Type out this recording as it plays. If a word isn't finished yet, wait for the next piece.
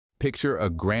Picture a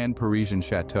grand Parisian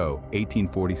chateau,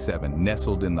 1847,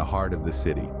 nestled in the heart of the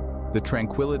city. The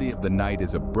tranquility of the night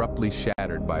is abruptly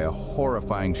shattered by a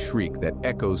horrifying shriek that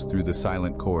echoes through the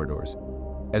silent corridors.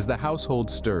 As the household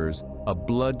stirs, a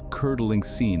blood-curdling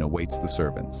scene awaits the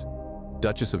servants.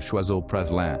 Duchess of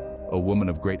Choiseul-Praslin, a woman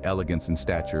of great elegance and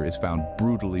stature, is found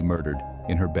brutally murdered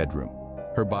in her bedroom.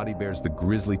 Her body bears the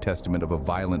grisly testament of a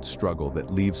violent struggle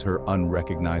that leaves her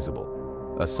unrecognizable,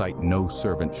 a sight no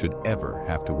servant should ever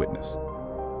have to witness.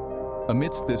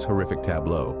 Amidst this horrific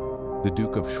tableau, the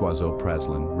Duke of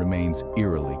Choiseul-Praslin remains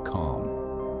eerily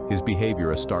calm, his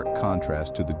behavior a stark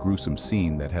contrast to the gruesome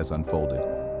scene that has unfolded.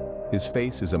 His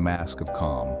face is a mask of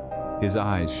calm. His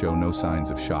eyes show no signs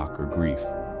of shock or grief,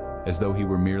 as though he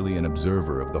were merely an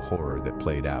observer of the horror that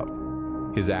played out.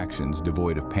 His actions,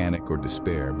 devoid of panic or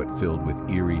despair but filled with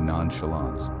eerie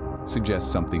nonchalance,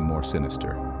 suggest something more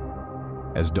sinister.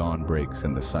 As dawn breaks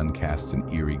and the sun casts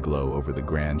an eerie glow over the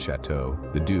grand chateau,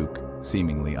 the Duke,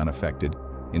 seemingly unaffected,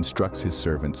 instructs his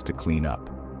servants to clean up,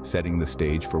 setting the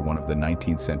stage for one of the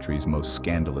 19th century's most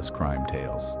scandalous crime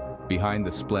tales. Behind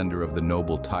the splendor of the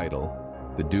noble title,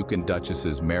 the Duke and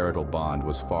Duchess's marital bond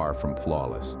was far from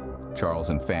flawless.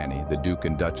 Charles and Fanny, the Duke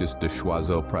and Duchess de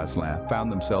Choiseul-Praslin,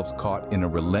 found themselves caught in a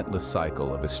relentless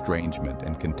cycle of estrangement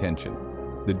and contention.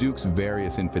 The Duke's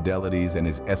various infidelities and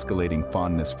his escalating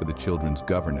fondness for the children's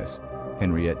governess,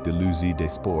 Henriette de Luzy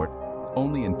d'Esport,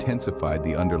 only intensified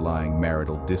the underlying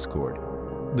marital discord.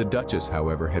 The Duchess,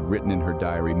 however, had written in her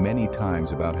diary many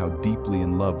times about how deeply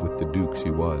in love with the Duke she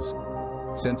was.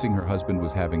 Sensing her husband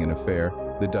was having an affair,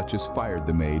 the Duchess fired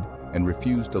the maid and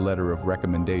refused a letter of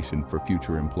recommendation for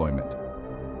future employment.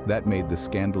 That made the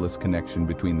scandalous connection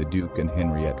between the Duke and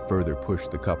Henriette further push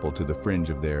the couple to the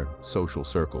fringe of their social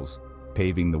circles,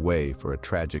 paving the way for a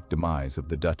tragic demise of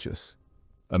the Duchess.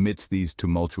 Amidst these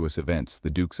tumultuous events, the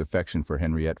Duke's affection for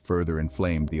Henriette further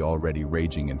inflamed the already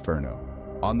raging inferno.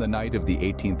 On the night of the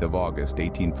 18th of August,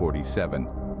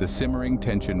 1847, the simmering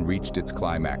tension reached its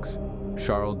climax.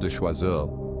 Charles de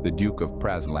Choiseul, the Duke of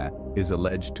Praslin, is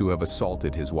alleged to have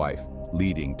assaulted his wife,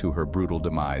 leading to her brutal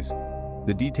demise.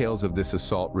 The details of this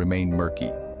assault remain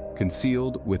murky,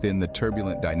 concealed within the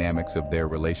turbulent dynamics of their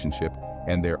relationship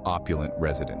and their opulent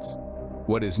residence.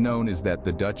 What is known is that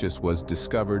the Duchess was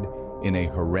discovered in a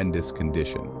horrendous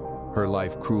condition. Her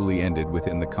life cruelly ended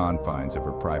within the confines of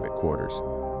her private quarters.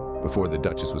 Before the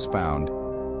Duchess was found,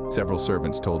 several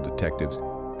servants told detectives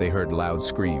they heard loud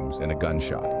screams and a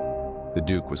gunshot. The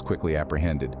Duke was quickly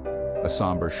apprehended, a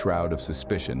somber shroud of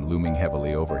suspicion looming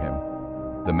heavily over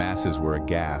him. The masses were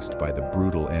aghast by the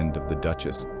brutal end of the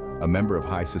Duchess, a member of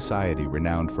high society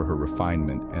renowned for her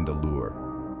refinement and allure.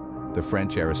 The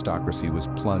French aristocracy was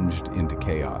plunged into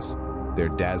chaos, their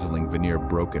dazzling veneer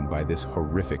broken by this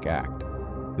horrific act.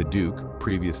 The Duke,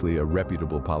 previously a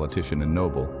reputable politician and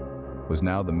noble, was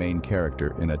now the main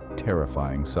character in a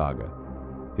terrifying saga,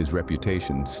 his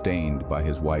reputation stained by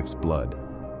his wife's blood.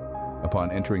 Upon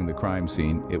entering the crime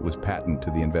scene, it was patent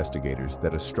to the investigators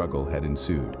that a struggle had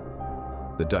ensued.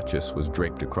 The Duchess was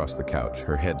draped across the couch,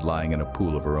 her head lying in a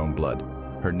pool of her own blood.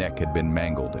 Her neck had been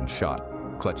mangled and shot.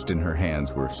 Clutched in her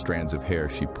hands were strands of hair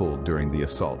she pulled during the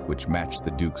assault, which matched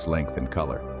the Duke's length and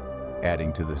color.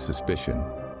 Adding to the suspicion,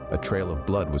 a trail of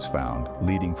blood was found,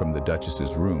 leading from the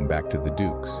Duchess's room back to the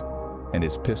Duke's, and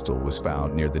his pistol was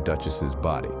found near the Duchess's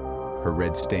body, her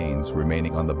red stains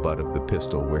remaining on the butt of the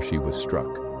pistol where she was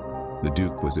struck. The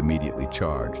Duke was immediately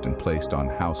charged and placed on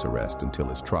house arrest until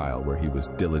his trial, where he was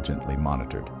diligently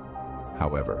monitored.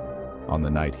 However, on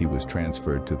the night he was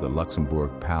transferred to the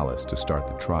Luxembourg Palace to start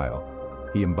the trial,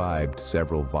 he imbibed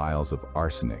several vials of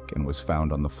arsenic and was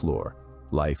found on the floor,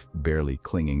 life barely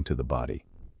clinging to the body.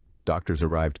 Doctors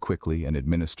arrived quickly and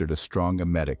administered a strong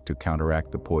emetic to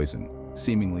counteract the poison,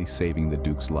 seemingly saving the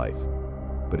Duke's life.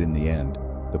 But in the end,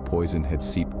 the poison had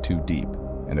seeped too deep,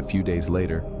 and a few days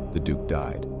later, the Duke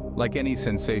died. Like any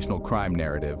sensational crime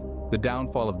narrative, the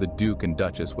downfall of the Duke and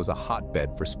Duchess was a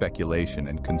hotbed for speculation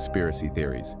and conspiracy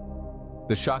theories.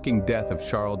 The shocking death of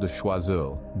Charles de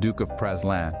Choiseul, Duke of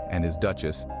Praslin, and his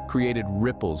Duchess created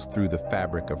ripples through the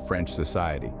fabric of French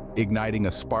society, igniting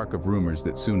a spark of rumors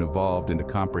that soon evolved into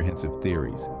comprehensive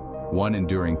theories. One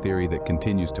enduring theory that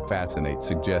continues to fascinate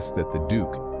suggests that the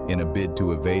Duke, in a bid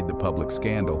to evade the public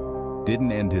scandal,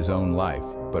 didn't end his own life,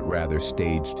 but rather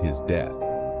staged his death.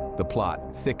 The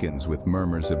plot thickens with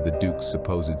murmurs of the Duke's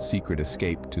supposed secret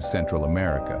escape to Central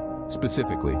America,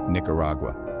 specifically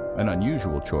Nicaragua. An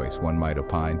unusual choice, one might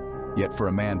opine, yet for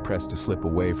a man pressed to slip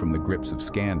away from the grips of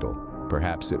scandal,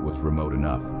 perhaps it was remote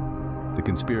enough. The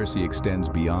conspiracy extends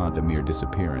beyond a mere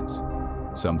disappearance.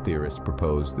 Some theorists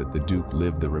propose that the Duke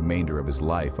lived the remainder of his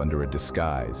life under a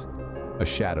disguise, a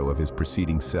shadow of his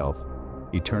preceding self,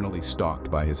 eternally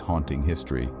stalked by his haunting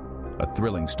history. A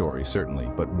thrilling story, certainly,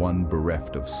 but one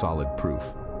bereft of solid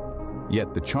proof.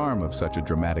 Yet the charm of such a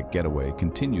dramatic getaway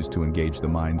continues to engage the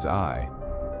mind's eye.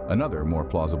 Another, more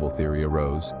plausible theory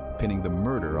arose, pinning the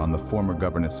murder on the former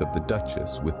governess of the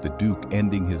Duchess, with the Duke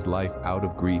ending his life out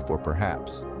of grief or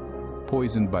perhaps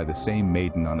poisoned by the same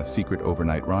maiden on a secret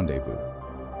overnight rendezvous.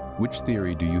 Which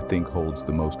theory do you think holds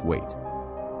the most weight?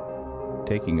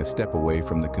 Taking a step away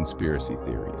from the conspiracy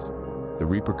theories, the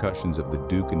repercussions of the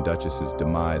Duke and Duchess's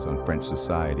demise on French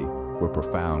society were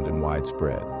profound and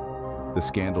widespread. The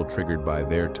scandal triggered by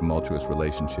their tumultuous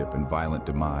relationship and violent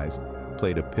demise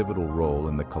played a pivotal role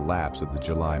in the collapse of the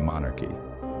July monarchy.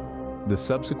 The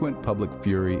subsequent public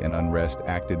fury and unrest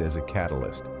acted as a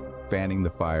catalyst, fanning the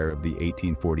fire of the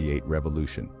 1848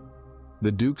 revolution.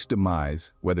 The Duke's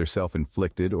demise, whether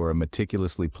self-inflicted or a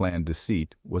meticulously planned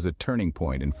deceit, was a turning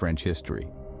point in French history.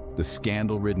 The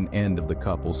scandal-ridden end of the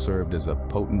couple served as a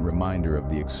potent reminder of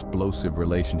the explosive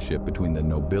relationship between the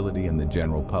nobility and the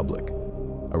general public,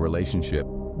 a relationship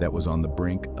that was on the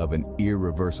brink of an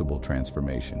irreversible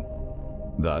transformation.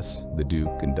 Thus, the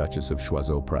Duke and Duchess of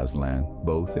Choiseul-Praslin,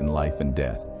 both in life and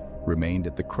death, remained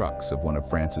at the crux of one of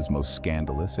France's most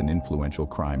scandalous and influential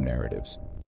crime narratives.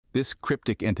 This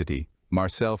cryptic entity,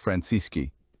 Marcel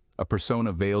Francisci, a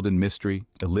persona veiled in mystery,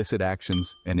 illicit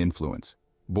actions, and influence.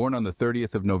 Born on the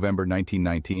 30th of November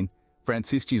 1919,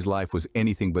 Francisci's life was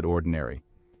anything but ordinary.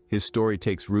 His story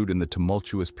takes root in the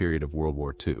tumultuous period of World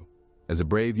War II. As a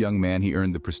brave young man, he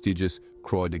earned the prestigious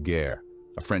Croix de Guerre,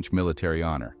 a French military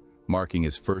honor, marking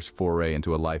his first foray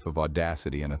into a life of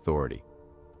audacity and authority.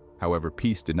 However,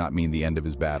 peace did not mean the end of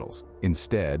his battles.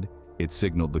 Instead, it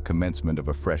signaled the commencement of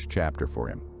a fresh chapter for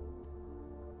him.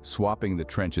 Swapping the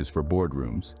trenches for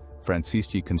boardrooms,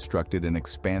 Francisci constructed an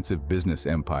expansive business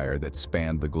empire that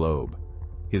spanned the globe.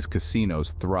 His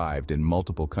casinos thrived in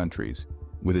multiple countries,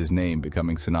 with his name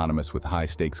becoming synonymous with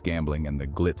high-stakes gambling and the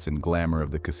glitz and glamour of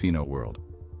the casino world.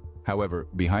 However,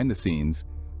 behind the scenes,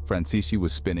 Francisci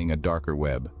was spinning a darker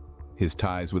web. His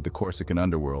ties with the Corsican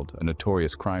underworld, a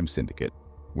notorious crime syndicate,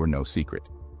 were no secret.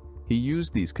 He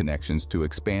used these connections to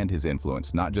expand his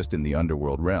influence not just in the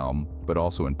underworld realm, but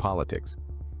also in politics,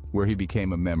 where he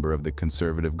became a member of the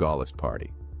conservative Gaullist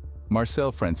Party.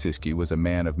 Marcel Francisci was a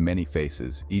man of many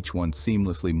faces, each one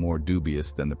seamlessly more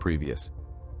dubious than the previous.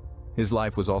 His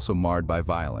life was also marred by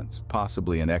violence,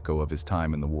 possibly an echo of his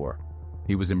time in the war.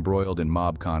 He was embroiled in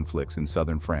mob conflicts in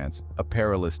southern France, a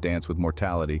perilous dance with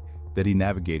mortality that he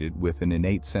navigated with an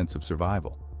innate sense of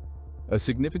survival. A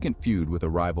significant feud with a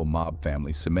rival mob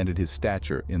family cemented his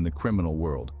stature in the criminal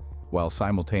world, while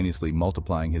simultaneously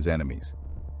multiplying his enemies.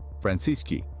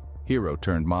 Francisci, hero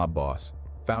turned mob boss,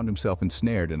 found himself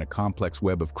ensnared in a complex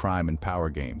web of crime and power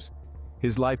games.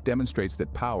 His life demonstrates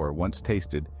that power, once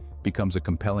tasted, becomes a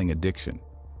compelling addiction,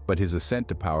 but his ascent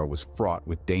to power was fraught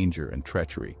with danger and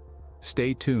treachery.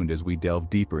 Stay tuned as we delve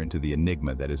deeper into the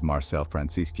enigma that is Marcel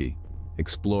Francisci,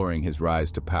 exploring his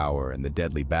rise to power and the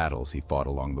deadly battles he fought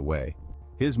along the way.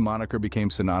 His moniker became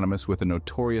synonymous with a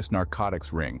notorious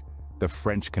narcotics ring, the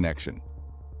French Connection.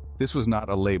 This was not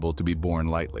a label to be borne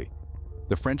lightly.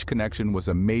 The French Connection was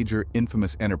a major,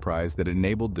 infamous enterprise that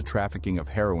enabled the trafficking of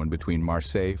heroin between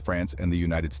Marseille, France, and the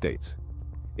United States.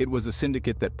 It was a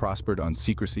syndicate that prospered on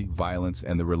secrecy, violence,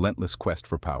 and the relentless quest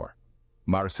for power.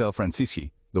 Marcel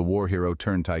Francisci, the war hero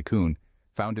turned tycoon,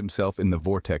 found himself in the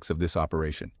vortex of this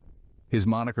operation. His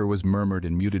moniker was murmured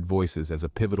in muted voices as a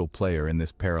pivotal player in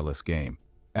this perilous game.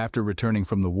 After returning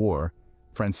from the war,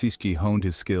 Francisci honed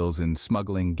his skills in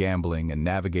smuggling, gambling, and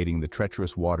navigating the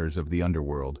treacherous waters of the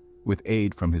underworld, with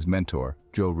aid from his mentor,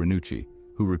 Joe Ranucci,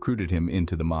 who recruited him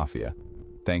into the mafia.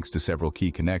 Thanks to several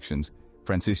key connections,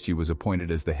 Francisci was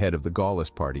appointed as the head of the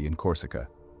Gaullist Party in Corsica.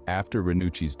 After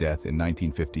Ranucci's death in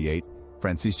 1958,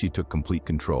 Francisci took complete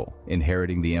control,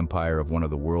 inheriting the empire of one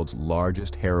of the world's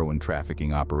largest heroin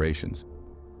trafficking operations.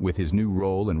 With his new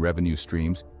role and revenue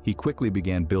streams, he quickly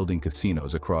began building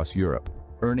casinos across Europe,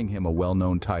 earning him a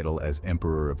well-known title as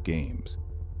Emperor of Games.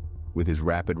 With his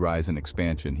rapid rise and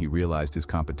expansion, he realized his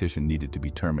competition needed to be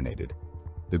terminated.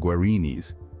 The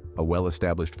Guarinis, a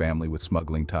well-established family with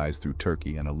smuggling ties through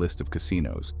Turkey and a list of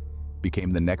casinos,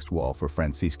 became the next wall for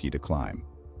Francisci to climb.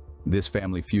 This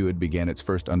family feud began its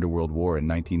first underworld war in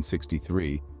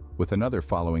 1963, with another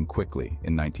following quickly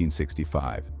in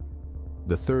 1965.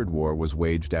 The third war was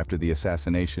waged after the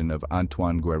assassination of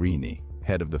Antoine Guarini,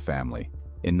 head of the family,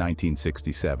 in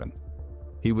 1967.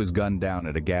 He was gunned down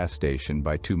at a gas station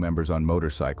by two members on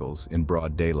motorcycles in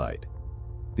broad daylight.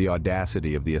 The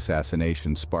audacity of the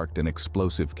assassination sparked an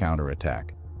explosive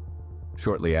counterattack.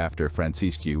 Shortly after,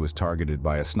 Francisci was targeted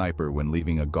by a sniper when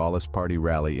leaving a Gaullist party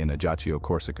rally in Ajaccio,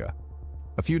 Corsica.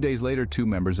 A few days later, 2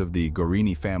 members of the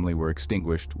Guarini family were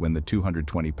extinguished when the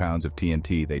 220 pounds of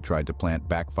TNT they tried to plant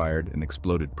backfired and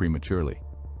exploded prematurely.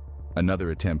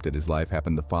 Another attempt at his life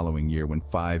happened the following year when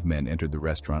 5 men entered the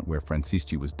restaurant where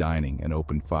Francisci was dining and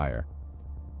opened fire.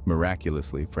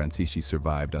 Miraculously, Francisci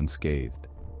survived unscathed.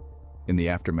 In the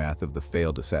aftermath of the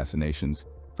failed assassinations,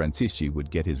 Francisci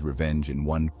would get his revenge in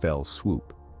one fell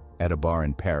swoop. At a bar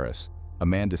in Paris, a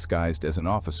man disguised as an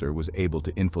officer was able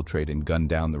to infiltrate and gun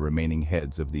down the remaining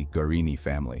heads of the Guarini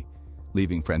family,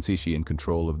 leaving Francisci in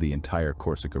control of the entire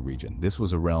Corsica region. This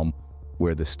was a realm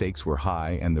where the stakes were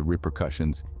high and the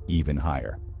repercussions even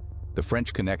higher. The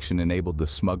French connection enabled the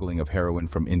smuggling of heroin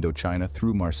from Indochina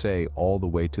through Marseille all the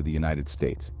way to the United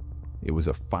States. It was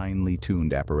a finely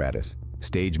tuned apparatus,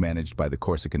 stage-managed by the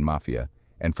Corsican mafia,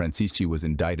 and Francisci was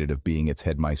indicted of being its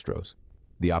head maestros.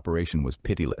 The operation was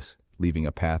pitiless, leaving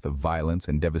a path of violence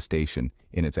and devastation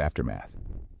in its aftermath.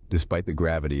 Despite the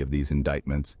gravity of these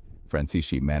indictments,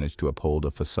 Francisci managed to uphold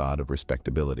a facade of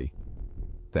respectability.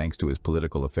 Thanks to his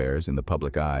political affairs in the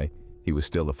public eye, he was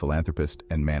still a philanthropist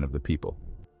and man of the people.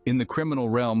 In the criminal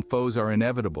realm, foes are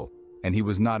inevitable, and he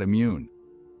was not immune.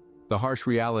 The harsh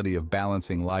reality of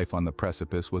balancing life on the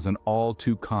precipice was an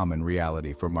all-too-common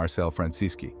reality for Marcel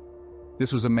Francisci.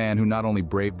 This was a man who not only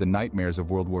braved the nightmares of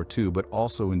World War II, but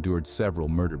also endured several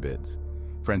murder bids.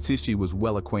 Francisci was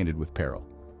well acquainted with peril.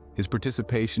 His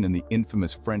participation in the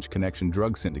infamous French Connection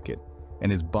drug syndicate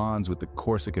and his bonds with the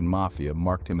Corsican mafia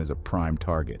marked him as a prime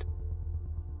target.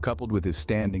 Coupled with his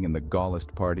standing in the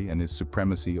Gaullist party and his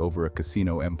supremacy over a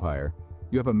casino empire,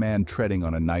 you have a man treading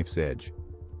on a knife's edge.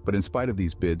 But in spite of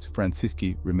these bids,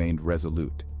 Francisci remained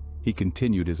resolute. He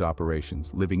continued his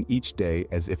operations, living each day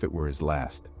as if it were his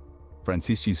last.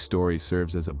 Francisci's story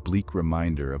serves as a bleak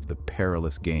reminder of the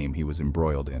perilous game he was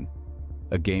embroiled in.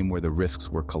 A game where the risks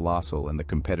were colossal and the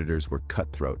competitors were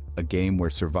cutthroat. A game where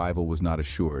survival was not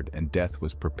assured and death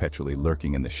was perpetually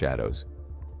lurking in the shadows.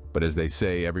 But as they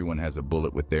say, everyone has a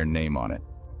bullet with their name on it.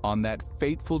 On that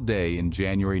fateful day in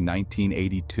January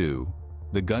 1982,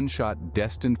 the gunshot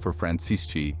destined for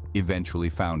Francisci eventually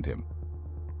found him.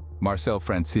 Marcel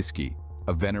Francisci,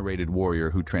 a venerated warrior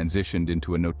who transitioned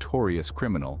into a notorious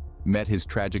criminal, met his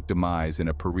tragic demise in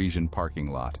a Parisian parking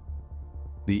lot.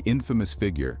 The infamous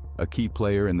figure, a key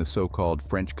player in the so-called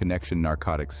French Connection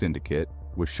narcotics syndicate,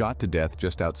 was shot to death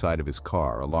just outside of his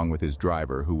car, along with his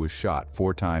driver, who was shot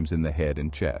 4 times in the head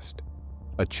and chest.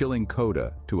 A chilling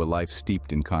coda to a life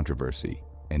steeped in controversy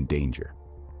and danger.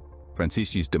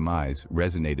 Francisci's demise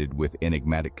resonated with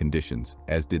enigmatic conditions,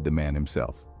 as did the man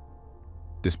himself.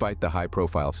 Despite the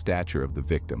high-profile stature of the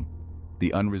victim,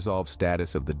 the unresolved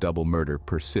status of the double murder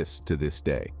persists to this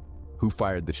day. Who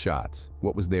fired the shots?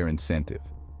 What was their incentive?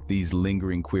 These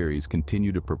lingering queries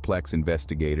continue to perplex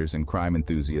investigators and crime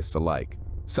enthusiasts alike,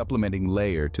 supplementing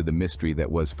layer to the mystery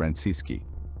that was Francisci.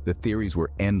 The theories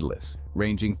were endless,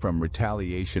 ranging from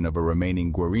retaliation of a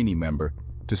remaining Guarini member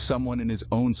to someone in his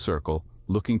own circle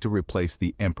looking to replace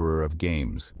the Emperor of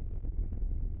Games.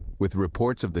 With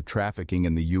reports of the trafficking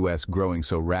in the U.S. growing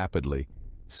so rapidly,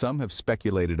 some have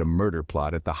speculated a murder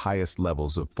plot at the highest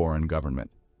levels of foreign government.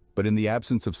 But in the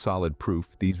absence of solid proof,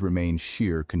 these remain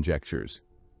sheer conjectures.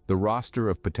 The roster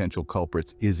of potential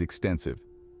culprits is extensive.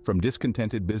 From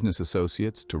discontented business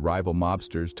associates to rival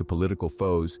mobsters to political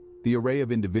foes, the array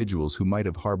of individuals who might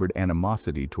have harbored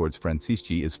animosity towards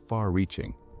Francisci is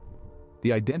far-reaching.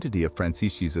 The identity of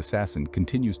Francisci's assassin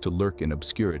continues to lurk in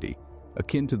obscurity,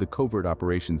 akin to the covert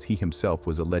operations he himself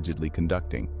was allegedly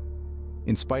conducting.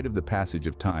 In spite of the passage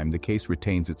of time, the case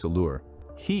retains its allure.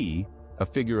 He, a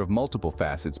figure of multiple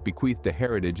facets, bequeathed a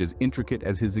heritage as intricate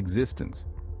as his existence.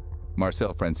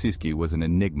 Marcel Francisci was an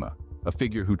enigma, a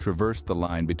figure who traversed the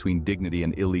line between dignity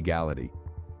and illegality.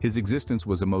 His existence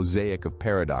was a mosaic of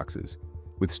paradoxes,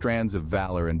 with strands of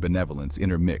valor and benevolence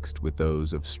intermixed with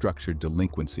those of structured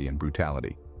delinquency and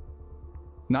brutality.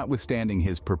 Notwithstanding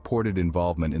his purported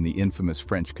involvement in the infamous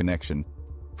French Connection,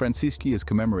 Francisci is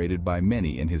commemorated by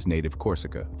many in his native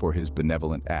Corsica for his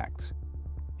benevolent acts.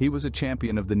 He was a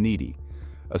champion of the needy,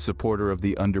 a supporter of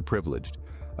the underprivileged,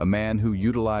 a man who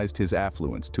utilized his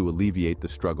affluence to alleviate the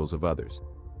struggles of others.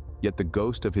 Yet the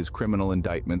ghost of his criminal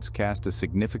indictments cast a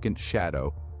significant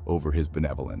shadow over his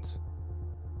benevolence.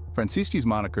 Francisci's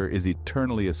moniker is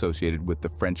eternally associated with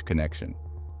the French Connection,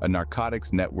 a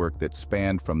narcotics network that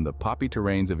spanned from the poppy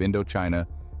terrains of Indochina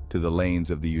to the lanes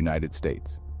of the United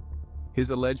States. His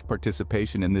alleged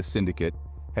participation in this syndicate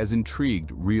has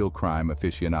intrigued real crime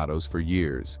aficionados for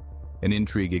years, an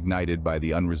intrigue ignited by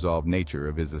the unresolved nature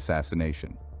of his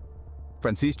assassination.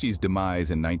 Francisci's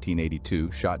demise in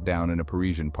 1982, shot down in a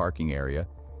Parisian parking area,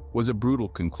 was a brutal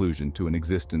conclusion to an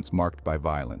existence marked by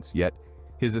violence, yet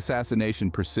his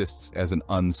assassination persists as an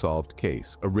unsolved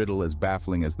case, a riddle as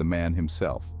baffling as the man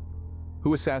himself.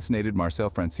 Who assassinated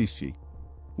Marcel Francisci?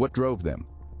 What drove them?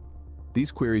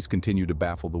 These queries continue to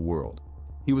baffle the world.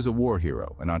 He was a war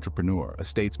hero, an entrepreneur, a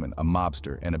statesman, a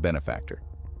mobster, and a benefactor.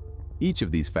 Each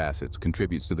of these facets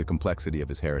contributes to the complexity of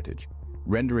his heritage,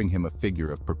 rendering him a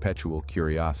figure of perpetual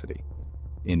curiosity.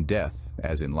 In death,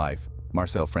 as in life,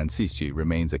 Marcel Francisci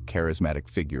remains a charismatic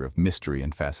figure of mystery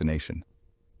and fascination.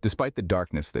 Despite the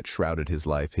darkness that shrouded his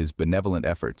life, his benevolent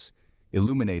efforts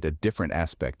illuminate a different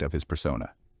aspect of his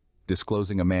persona,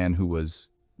 disclosing a man who was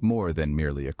more than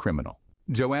merely a criminal.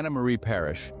 Joanna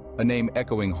Parrish, a name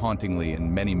echoing hauntingly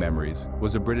in many memories,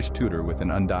 was a British tutor with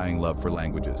an undying love for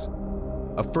languages.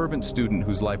 A fervent student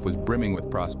whose life was brimming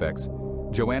with prospects,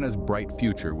 Joanna's bright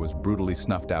future was brutally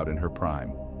snuffed out in her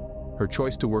prime. Her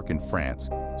choice to work in France,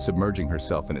 submerging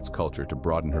herself in its culture to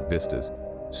broaden her vistas,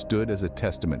 stood as a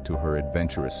testament to her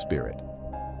adventurous spirit.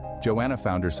 Joanna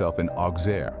found herself in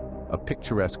Auxerre, a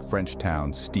picturesque French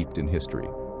town steeped in history.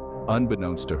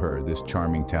 Unbeknownst to her, this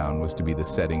charming town was to be the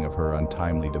setting of her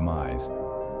untimely demise.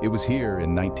 It was here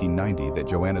in 1990 that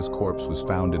Joanna's corpse was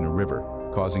found in a river,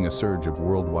 causing a surge of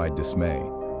worldwide dismay.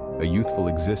 A youthful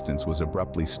existence was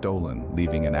abruptly stolen,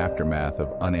 leaving an aftermath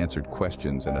of unanswered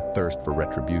questions and a thirst for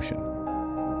retribution.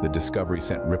 The discovery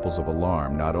sent ripples of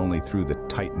alarm not only through the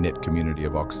tight-knit community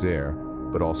of Auxerre,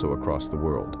 but also across the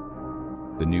world.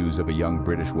 The news of a young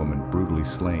British woman brutally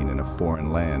slain in a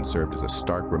foreign land served as a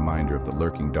stark reminder of the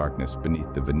lurking darkness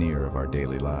beneath the veneer of our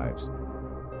daily lives.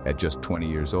 At just 20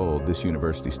 years old, this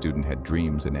university student had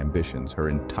dreams and ambitions, her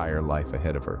entire life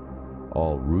ahead of her,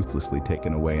 all ruthlessly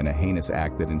taken away in a heinous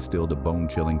act that instilled a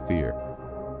bone-chilling fear.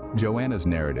 Joanna's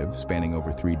narrative, spanning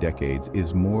over 3 decades,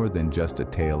 is more than just a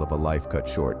tale of a life cut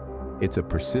short. It's a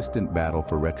persistent battle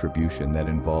for retribution that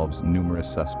involves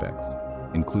numerous suspects,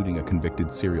 including a convicted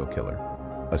serial killer.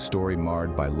 A story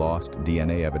marred by lost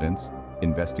DNA evidence,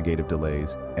 investigative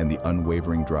delays, and the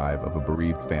unwavering drive of a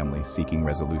bereaved family seeking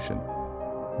resolution.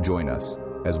 Join us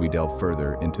as we delve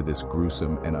further into this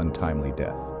gruesome and untimely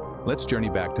death. Let's journey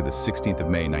back to the 16th of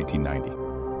May,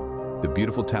 1990. The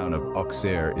beautiful town of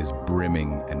Auxerre is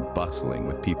brimming and bustling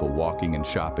with people walking and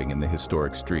shopping in the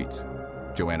historic streets.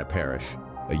 Joanna Parrish,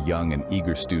 a young and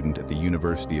eager student at the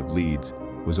University of Leeds,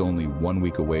 was only 1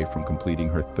 week away from completing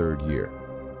her 3rd year.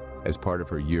 As part of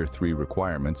her Year 3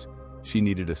 requirements, she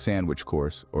needed a sandwich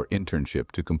course or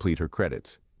internship to complete her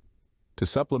credits. To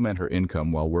supplement her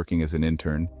income while working as an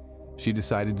intern, she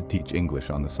decided to teach English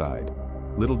on the side.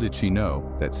 Little did she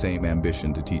know that same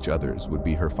ambition to teach others would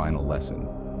be her final lesson.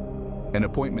 An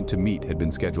appointment to meet had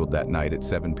been scheduled that night at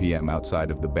 7 p.m.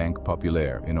 outside of the Banque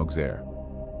Populaire in Auxerre.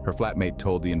 Her flatmate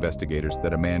told the investigators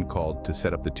that a man called to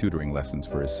set up the tutoring lessons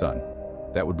for his son.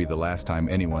 That would be the last time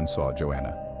anyone saw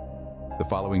Joanna. The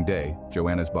following day,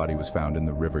 Joanna's body was found in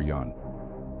the River Yonne.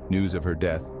 News of her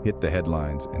death hit the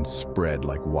headlines and spread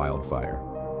like wildfire.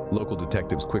 Local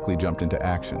detectives quickly jumped into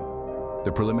action.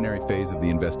 The preliminary phase of the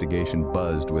investigation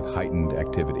buzzed with heightened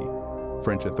activity.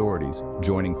 French authorities,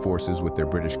 joining forces with their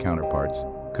British counterparts,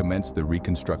 commenced the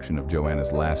reconstruction of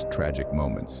Joanna's last tragic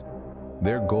moments.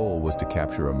 Their goal was to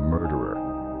capture a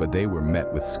murderer, but they were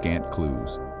met with scant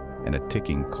clues and a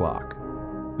ticking clock.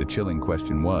 The chilling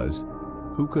question was,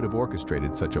 who could have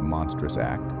orchestrated such a monstrous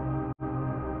act?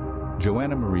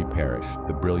 Joanna Parrish,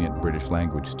 the brilliant British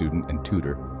language student and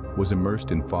tutor, was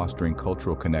immersed in fostering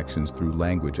cultural connections through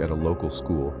language at a local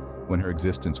school when her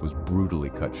existence was brutally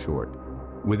cut short.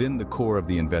 Within the core of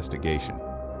the investigation,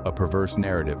 a perverse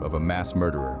narrative of a mass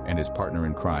murderer and his partner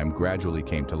in crime gradually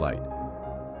came to light.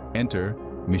 Enter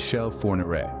Michel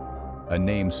Fourniret, a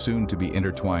name soon to be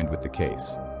intertwined with the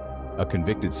case. A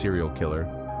convicted serial killer,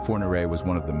 Fourniret was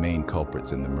one of the main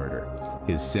culprits in the murder.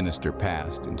 His sinister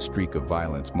past and streak of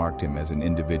violence marked him as an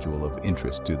individual of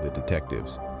interest to the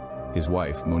detectives. His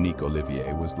wife, Monique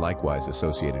Olivier, was likewise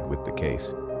associated with the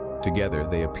case. Together,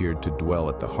 they appeared to dwell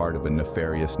at the heart of a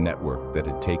nefarious network that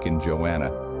had taken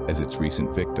Joanna as its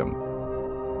recent victim.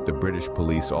 The British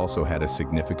police also had a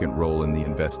significant role in the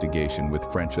investigation,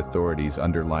 with French authorities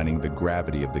underlining the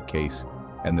gravity of the case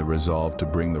and the resolve to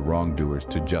bring the wrongdoers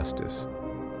to justice.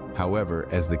 However,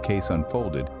 as the case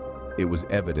unfolded, it was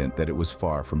evident that it was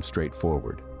far from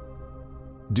straightforward.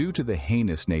 Due to the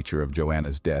heinous nature of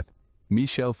Joanna's death,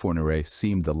 Michel Fourniret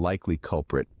seemed the likely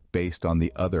culprit based on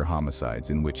the other homicides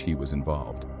in which he was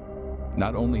involved.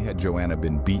 Not only had Joanna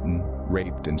been beaten,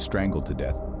 raped, and strangled to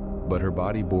death, but her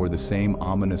body bore the same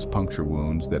ominous puncture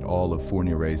wounds that all of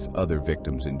Fourniret's other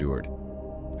victims endured.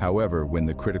 However, when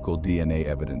the critical DNA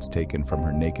evidence taken from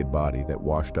her naked body that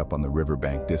washed up on the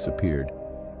riverbank disappeared,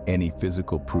 any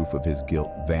physical proof of his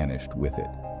guilt vanished with it.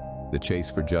 The chase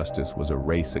for justice was a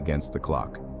race against the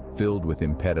clock, filled with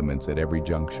impediments at every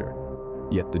juncture.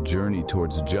 Yet the journey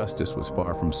towards justice was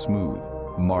far from smooth,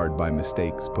 marred by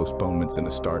mistakes, postponements, and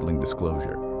a startling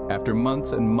disclosure. After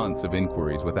months and months of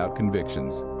inquiries without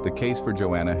convictions, the case for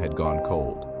Joanna had gone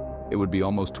cold. It would be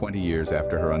almost 20 years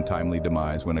after her untimely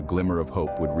demise when a glimmer of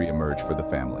hope would re-emerge for the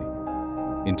family.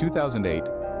 In 2008,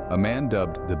 a man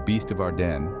dubbed the Beast of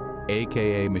Ardennes,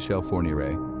 aka Michel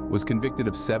Fourniret, was convicted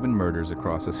of 7 murders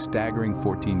across a staggering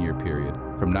 14-year period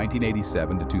from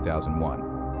 1987 to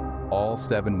 2001. All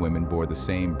 7 women bore the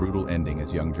same brutal ending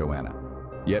as young Joanna.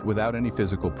 Yet without any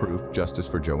physical proof, justice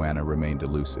for Joanna remained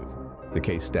elusive. The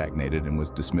case stagnated and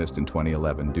was dismissed in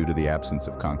 2011 due to the absence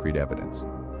of concrete evidence.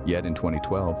 Yet in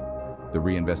 2012, the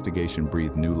reinvestigation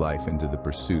breathed new life into the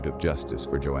pursuit of justice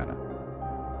for Joanna.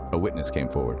 A witness came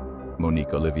forward.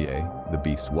 Monique Olivier, the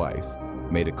Beast's wife,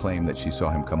 made a claim that she saw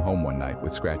him come home one night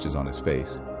with scratches on his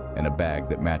face and a bag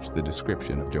that matched the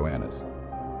description of Joanna's.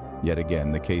 Yet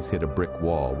again, the case hit a brick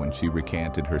wall when she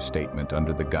recanted her statement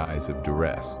under the guise of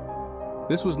duress.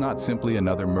 This was not simply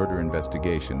another murder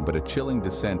investigation, but a chilling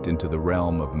descent into the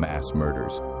realm of mass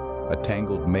murders, a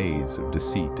tangled maze of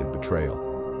deceit and betrayal.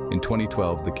 In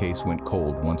 2012, the case went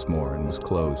cold once more and was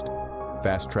closed.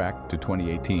 Fast-tracked to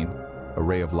 2018, a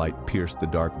ray of light pierced the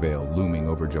dark veil looming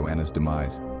over Joanna's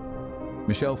demise.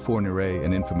 Michel Fourniret,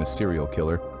 an infamous serial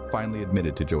killer, finally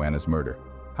admitted to Joanna's murder.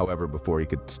 However, before he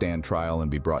could stand trial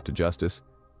and be brought to justice,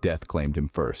 death claimed him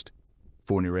first.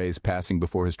 Fourniret's passing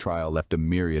before his trial left a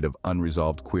myriad of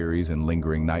unresolved queries and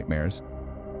lingering nightmares.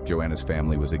 Joanna's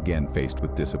family was again faced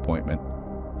with disappointment.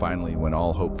 Finally, when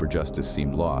all hope for justice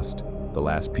seemed lost, the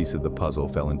last piece of the puzzle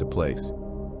fell into place.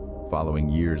 Following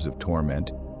years of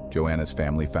torment, Joanna's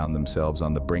family found themselves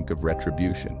on the brink of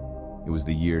retribution. It was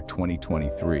the year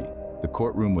 2023. The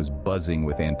courtroom was buzzing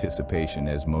with anticipation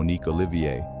as Monique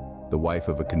Olivier, the wife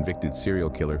of a convicted serial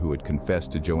killer who had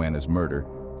confessed to Joanna's murder,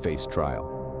 faced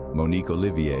trial. Monique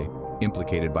Olivier,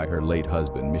 implicated by her late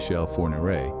husband, Michel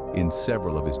Fourniret, in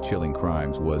several of his chilling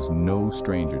crimes, was no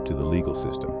stranger to the legal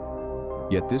system.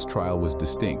 Yet this trial was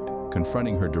distinct,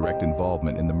 confronting her direct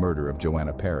involvement in the murder of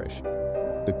Joanna Parrish.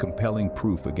 The compelling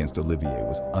proof against Olivier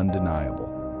was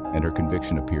undeniable, and her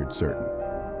conviction appeared certain.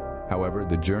 However,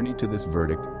 the journey to this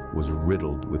verdict was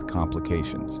riddled with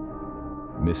complications.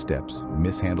 Missteps,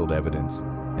 mishandled evidence,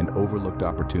 and overlooked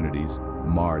opportunities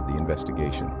marred the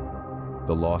investigation.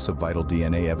 The loss of vital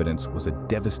DNA evidence was a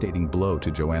devastating blow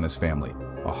to Joanna's family,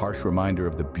 a harsh reminder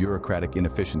of the bureaucratic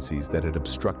inefficiencies that had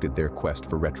obstructed their quest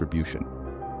for retribution.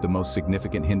 The most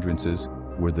significant hindrances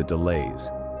were the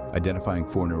delays, identifying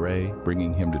Fourniret,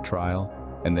 bringing him to trial,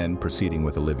 and then proceeding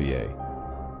with Olivier.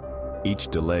 Each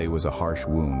delay was a harsh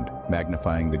wound,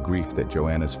 magnifying the grief that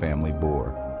Joanna's family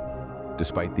bore.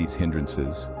 Despite these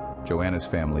hindrances, Joanna's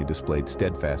family displayed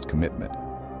steadfast commitment.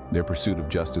 Their pursuit of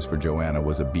justice for Joanna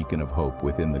was a beacon of hope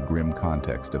within the grim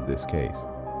context of this case.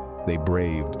 They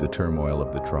braved the turmoil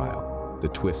of the trial, the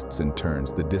twists and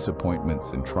turns, the disappointments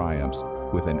and triumphs,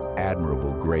 with an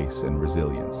admirable grace and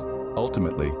resilience.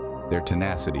 Ultimately, their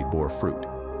tenacity bore fruit.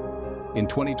 In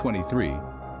 2023,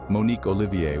 Monique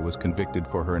Olivier was convicted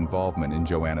for her involvement in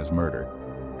Joanna's murder,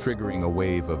 triggering a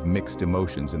wave of mixed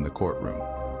emotions in the courtroom,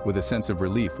 with a sense of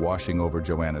relief washing over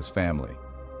Joanna's family.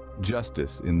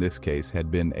 Justice, in this case,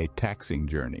 had been a taxing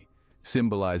journey,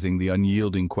 symbolizing the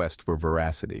unyielding quest for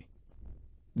veracity.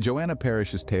 Joanna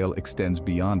Parrish's tale extends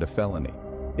beyond a felony.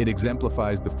 It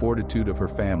exemplifies the fortitude of her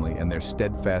family and their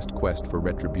steadfast quest for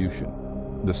retribution.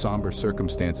 The somber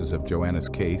circumstances of Joanna's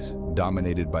case,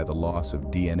 dominated by the loss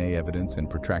of DNA evidence and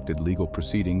protracted legal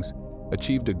proceedings,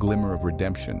 achieved a glimmer of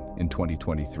redemption in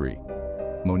 2023.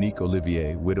 Monique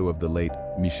Olivier, widow of the late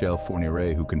Michel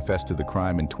Fourniret, who confessed to the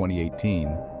crime in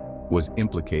 2018, was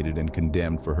implicated and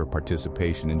condemned for her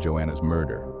participation in Joanna's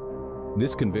murder.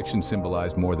 This conviction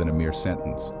symbolized more than a mere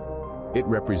sentence. It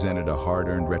represented a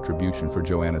hard-earned retribution for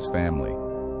Joanna's family,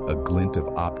 a glint of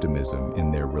optimism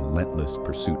in their relentless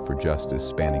pursuit for justice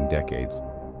spanning decades.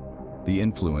 The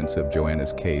influence of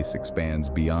Joanna's case expands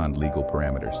beyond legal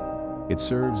parameters. It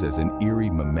serves as an eerie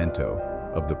memento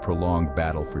of the prolonged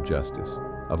battle for justice,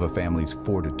 of a family's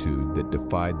fortitude that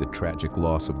defied the tragic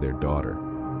loss of their daughter.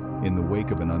 In the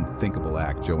wake of an unthinkable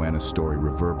act, Joanna's story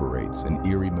reverberates, an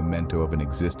eerie memento of an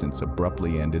existence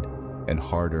abruptly ended and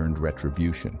hard-earned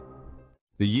retribution.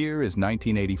 The year is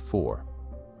 1984.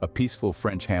 A peaceful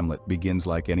French hamlet begins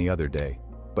like any other day,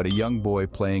 but a young boy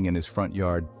playing in his front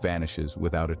yard vanishes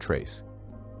without a trace.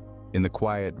 In the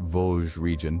quiet Vosges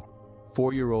region,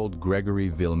 4-year-old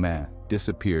Grégory Villemin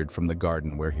disappeared from the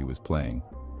garden where he was playing.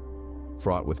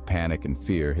 Fraught with panic and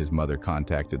fear, his mother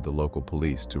contacted the local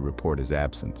police to report his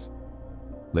absence.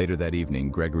 Later that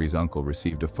evening, Gregory's uncle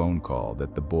received a phone call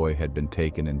that the boy had been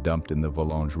taken and dumped in the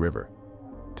Volanges River.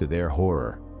 To their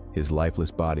horror, his lifeless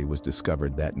body was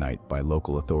discovered that night by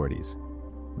local authorities.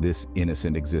 This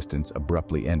innocent existence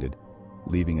abruptly ended,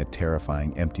 leaving a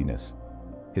terrifying emptiness.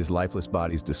 His lifeless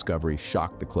body's discovery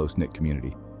shocked the close-knit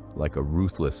community, like a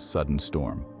ruthless, sudden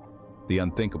storm. The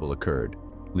unthinkable occurred,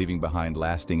 leaving behind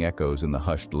lasting echoes in the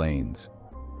hushed lanes.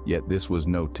 Yet this was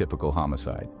no typical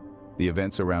homicide. The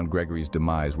events around Gregory's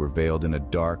demise were veiled in a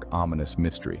dark, ominous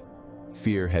mystery.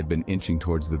 Fear had been inching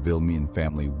towards the Villemin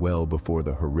family well before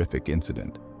the horrific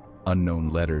incident. Unknown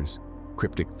letters,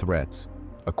 cryptic threats,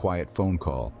 a quiet phone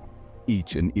call,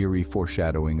 each an eerie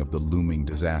foreshadowing of the looming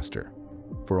disaster.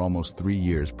 For almost 3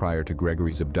 years prior to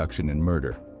Gregory's abduction and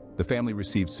murder, the family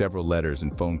received several letters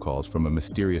and phone calls from a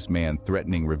mysterious man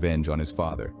threatening revenge on his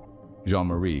father,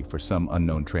 Jean-Marie, for some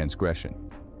unknown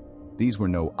transgression. These were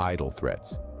no idle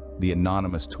threats. The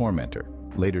anonymous tormentor,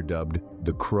 later dubbed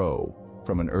the Crow,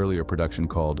 from an earlier production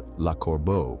called La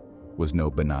Corbeau, was no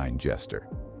benign jester.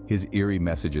 His eerie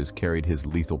messages carried his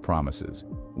lethal promises.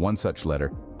 One such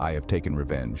letter, "I have taken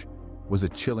revenge," was a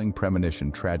chilling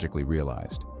premonition tragically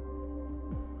realized.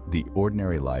 The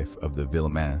ordinary life of the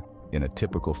Villemins in a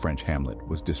typical French hamlet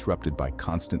was disrupted by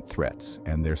constant threats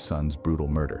and their son's brutal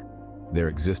murder. Their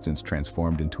existence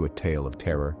transformed into a tale of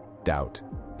terror, doubt,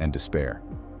 and despair.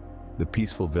 The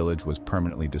peaceful village was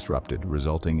permanently disrupted,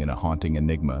 resulting in a haunting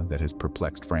enigma that has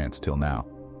perplexed France till now.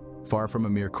 Far from a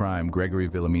mere crime, Grégory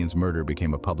Villemin's murder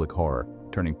became a public horror,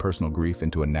 turning personal grief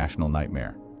into a national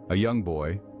nightmare. A young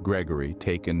boy, Grégory,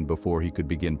 taken before he could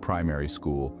begin primary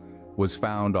school, was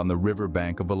found on the river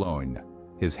bank of Boulogne,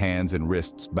 his hands and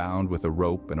wrists bound with a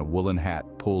rope and a woolen hat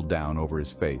pulled down over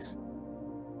his face.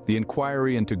 The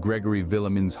inquiry into Grégory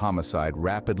Villemin's homicide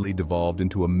rapidly devolved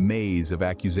into a maze of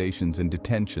accusations and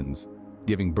detentions,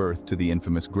 giving birth to the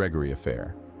infamous Grégory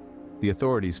affair. The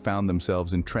authorities found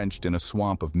themselves entrenched in a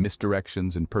swamp of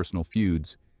misdirections and personal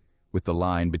feuds, with the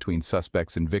line between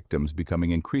suspects and victims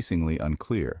becoming increasingly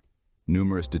unclear.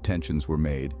 Numerous detentions were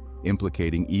made,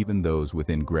 implicating even those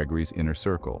within Grégory's inner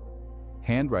circle.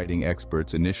 Handwriting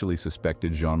experts initially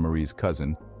suspected Jean-Marie's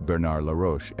cousin, Bernard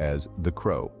Laroche, as the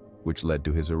Crow, which led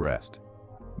to his arrest.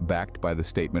 Backed by the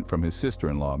statement from his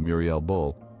sister-in-law, Muriel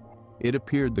Boll, it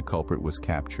appeared the culprit was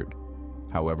captured.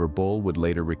 However, Boll would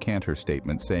later recant her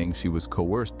statement, saying she was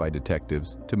coerced by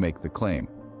detectives to make the claim.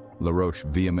 Laroche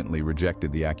vehemently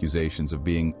rejected the accusations of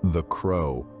being the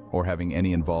Crow or having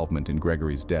any involvement in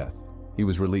Grégory's death. He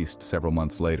was released several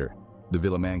months later. The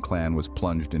Villemin clan was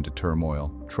plunged into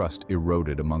turmoil, trust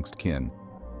eroded amongst kin.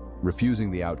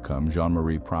 Refusing the outcome,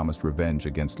 Jean-Marie promised revenge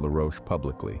against Laroche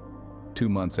publicly. 2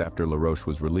 months after Laroche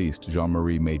was released,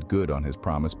 Jean-Marie made good on his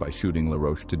promise by shooting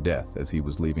Laroche to death as he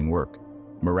was leaving work.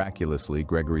 Miraculously,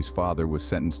 Grégory's father was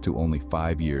sentenced to only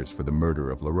 5 years for the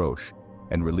murder of Laroche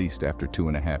and released after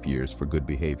 2.5 years for good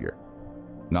behavior.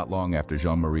 Not long after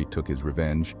Jean-Marie took his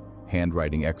revenge,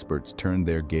 handwriting experts turned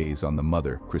their gaze on the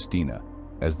mother, Christina,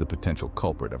 as the potential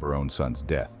culprit of her own son's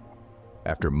death.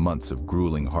 After months of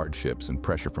grueling hardships and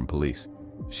pressure from police,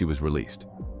 she was released,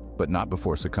 but not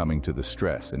before succumbing to the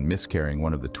stress and miscarrying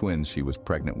one of the twins she was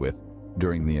pregnant with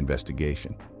during the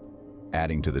investigation.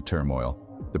 Adding to the turmoil,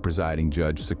 the presiding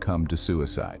judge succumbed to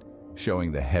suicide,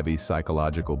 showing the heavy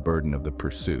psychological burden of the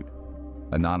pursuit.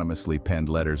 Anonymously penned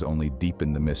letters only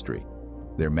deepened the mystery,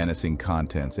 their menacing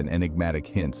contents and enigmatic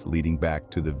hints leading back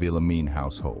to the Villemin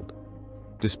household.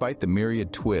 Despite the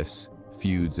myriad twists,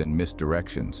 feuds, and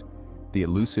misdirections, the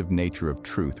elusive nature of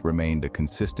truth remained a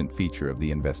consistent feature of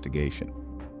the investigation.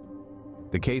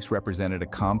 The case represented a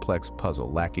complex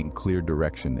puzzle lacking clear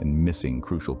direction and missing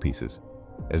crucial pieces.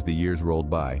 As the years rolled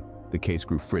by, the case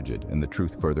grew frigid and the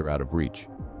truth further out of reach,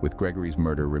 with Grégory's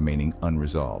murder remaining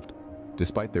unresolved.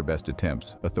 Despite their best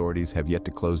attempts, authorities have yet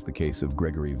to close the case of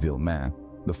Grégory Villemin,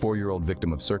 the 4-year-old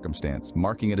victim of circumstance,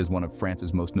 marking it as one of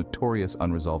France's most notorious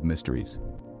unresolved mysteries.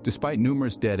 Despite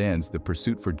numerous dead ends, the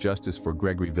pursuit for justice for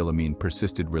Grégory Villemin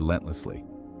persisted relentlessly.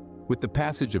 With the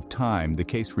passage of time, the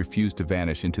case refused to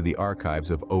vanish into the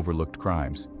archives of overlooked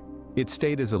crimes. It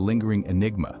stayed as a lingering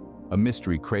enigma, a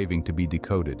mystery craving to be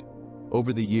decoded.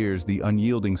 Over the years, the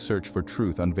unyielding search for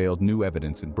truth unveiled new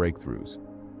evidence and breakthroughs.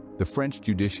 The French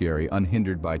judiciary,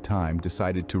 unhindered by time,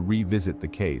 decided to revisit the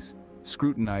case,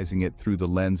 scrutinizing it through the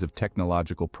lens of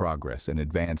technological progress and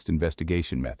advanced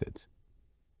investigation methods.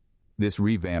 This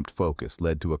revamped focus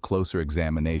led to a closer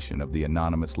examination of the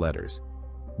anonymous letters,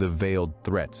 the veiled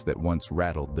threats that once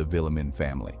rattled the Villemin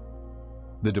family.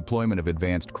 The deployment of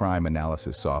advanced crime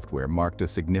analysis software marked a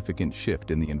significant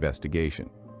shift in the investigation.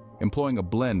 Employing a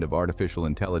blend of artificial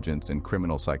intelligence and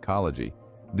criminal psychology,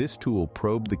 this tool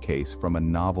probed the case from a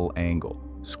novel angle,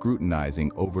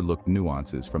 scrutinizing overlooked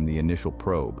nuances from the initial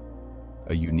probe.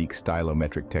 A unique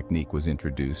stylometric technique was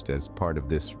introduced as part of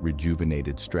this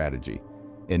rejuvenated strategy,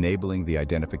 enabling the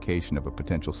identification of a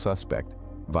potential suspect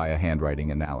via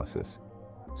handwriting analysis.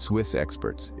 Swiss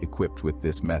experts, equipped with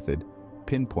this method,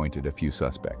 pinpointed a few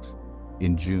suspects.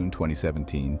 In June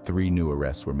 2017, 3 new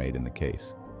arrests were made in the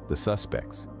case. The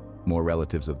suspects, more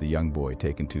relatives of the young boy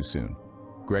taken too soon.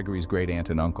 Gregory's great-aunt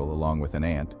and uncle, along with an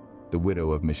aunt, the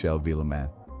widow of Marcel Villemin,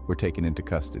 were taken into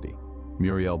custody.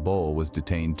 Muriel Boll was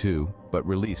detained too, but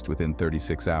released within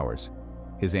 36 hours.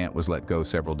 His aunt was let go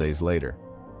several days later.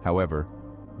 However,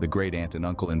 the great-aunt and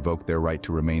uncle invoked their right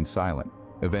to remain silent.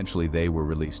 Eventually, they were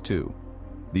released too.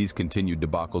 These continued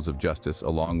debacles of justice,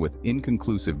 along with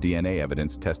inconclusive DNA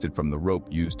evidence tested from the rope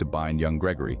used to bind young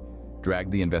Gregory,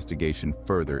 dragged the investigation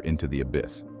further into the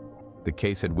abyss. The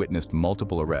case had witnessed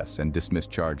multiple arrests and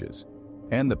dismissed charges,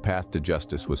 and the path to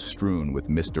justice was strewn with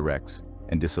misdirects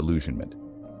and disillusionment.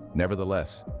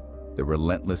 Nevertheless, the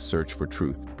relentless search for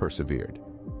truth persevered.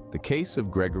 The case of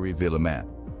Grégory Villemin,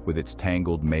 with its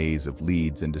tangled maze of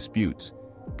leads and disputes,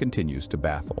 continues to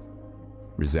baffle.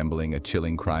 Resembling a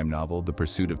chilling crime novel, the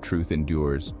pursuit of truth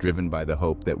endures, driven by the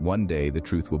hope that one day the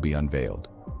truth will be unveiled.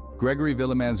 Grégory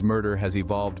Villemin's murder has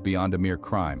evolved beyond a mere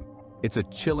crime. It's a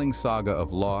chilling saga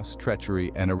of loss,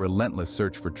 treachery, and a relentless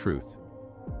search for truth.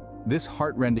 This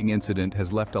heart-rending incident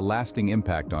has left a lasting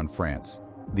impact on France.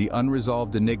 The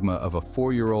unresolved enigma of a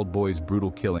 4-year-old boy's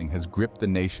brutal killing has gripped the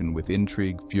nation with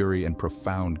intrigue, fury, and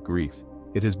profound grief.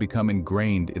 It has become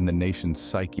ingrained in the nation's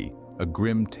psyche, a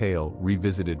grim tale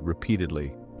revisited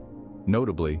repeatedly.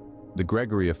 Notably, the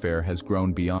Gregory affair has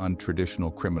grown beyond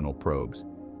traditional criminal probes,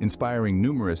 inspiring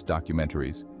numerous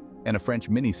documentaries and a French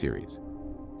miniseries.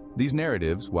 These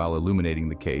narratives, while illuminating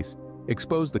the case,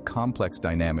 expose the complex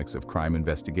dynamics of crime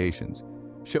investigations,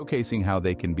 showcasing how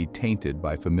they can be tainted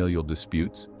by familial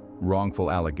disputes, wrongful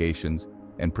allegations,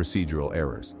 and procedural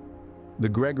errors. The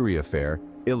Gregory affair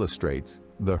illustrates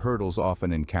the hurdles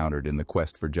often encountered in the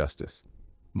quest for justice.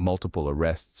 Multiple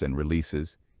arrests and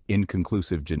releases,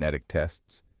 inconclusive genetic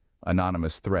tests,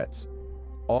 anonymous threats.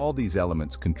 All these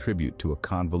elements contribute to a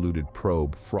convoluted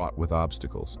probe fraught with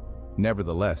obstacles.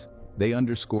 Nevertheless, they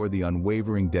underscore the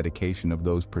unwavering dedication of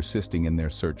those persisting in their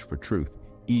search for truth,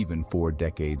 even 4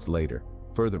 decades later.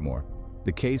 Furthermore,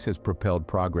 the case has propelled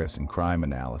progress in crime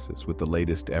analysis, with the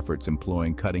latest efforts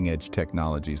employing cutting-edge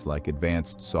technologies like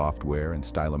advanced software and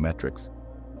stylometrics,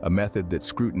 a method that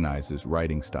scrutinizes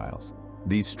writing styles.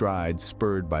 These strides,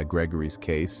 spurred by Gregory's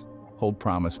case, hold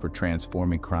promise for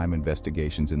transforming crime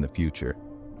investigations in the future.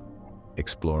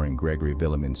 Exploring Grégory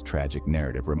Villemin's tragic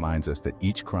narrative reminds us that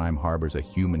each crime harbors a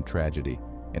human tragedy,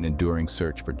 an enduring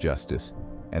search for justice,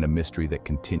 and a mystery that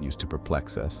continues to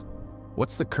perplex us.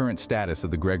 What's the current status of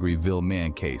the Grégory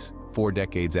Villemin case, 4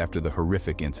 decades after the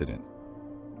horrific incident?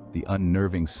 The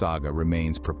unnerving saga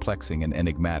remains perplexing and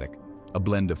enigmatic, a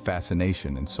blend of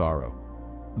fascination and sorrow.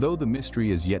 Though the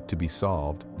mystery is yet to be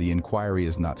solved, the inquiry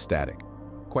is not static.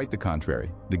 Quite the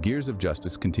contrary, the gears of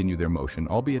justice continue their motion,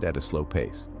 albeit at a slow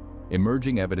pace.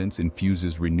 Emerging evidence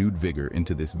infuses renewed vigor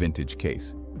into this vintage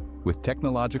case. With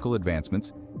technological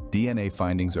advancements, DNA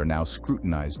findings are now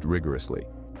scrutinized rigorously,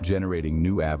 generating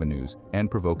new avenues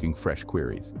and provoking fresh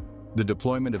queries. The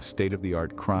deployment of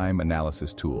state-of-the-art crime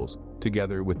analysis tools,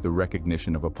 together with the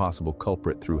recognition of a possible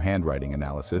culprit through handwriting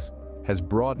analysis, has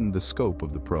broadened the scope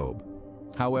of the probe.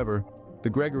 However, the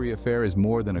Gregory affair is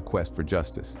more than a quest for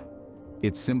justice.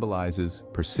 It symbolizes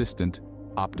persistent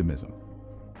optimism,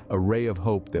 a ray of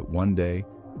hope that one day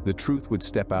the truth would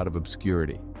step out of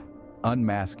obscurity,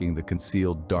 unmasking the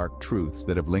concealed dark truths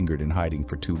that have lingered in hiding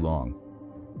for too long.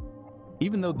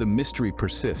 Even though the mystery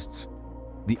persists,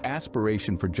 the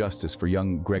aspiration for justice for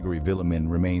young Grégory Villemin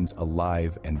remains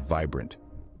alive and vibrant.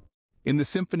 In the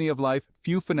symphony of life,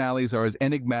 few finales are as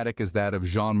enigmatic as that of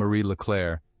Jean-Marie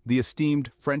Leclair, the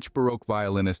esteemed French Baroque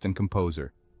violinist and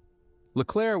composer.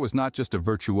 Leclair was not just a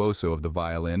virtuoso of the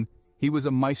violin, he was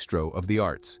a maestro of the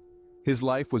arts. His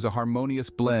life was a harmonious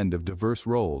blend of diverse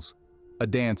roles: a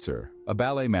dancer, a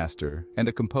ballet master, and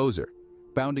a composer,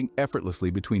 bounding effortlessly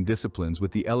between disciplines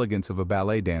with the elegance of a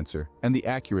ballet dancer and the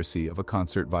accuracy of a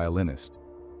concert violinist.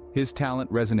 His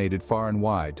talent resonated far and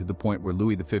wide, to the point where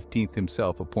Louis XV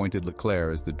himself appointed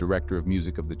Leclair as the director of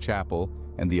music of the chapel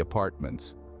and the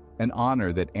apartments, an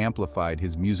honor that amplified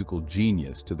his musical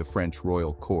genius to the French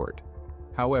royal court.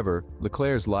 However,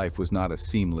 Leclair's life was not a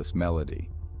seamless melody.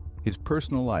 His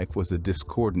personal life was a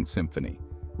discordant symphony,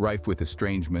 rife with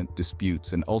estrangement,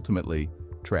 disputes, and ultimately,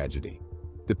 tragedy.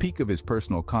 The peak of his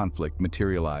personal conflict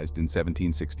materialized in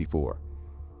 1764.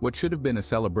 What should have been a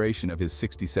celebration of his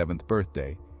 67th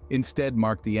birthday instead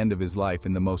marked the end of his life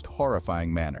in the most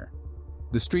horrifying manner.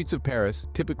 The streets of Paris,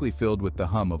 typically filled with the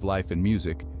hum of life and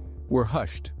music, were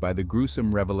hushed by the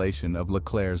gruesome revelation of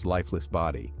Leclair's lifeless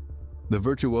body. The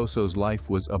virtuoso's life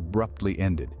was abruptly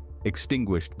ended,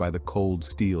 extinguished by the cold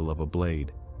steel of a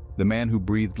blade. The man who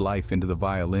breathed life into the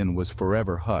violin was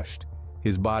forever hushed,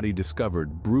 his body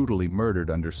discovered brutally murdered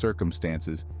under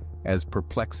circumstances as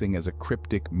perplexing as a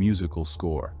cryptic musical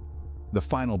score. The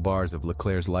final bars of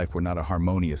Leclair's life were not a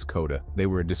harmonious coda, they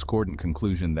were a discordant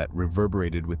conclusion that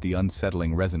reverberated with the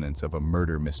unsettling resonance of a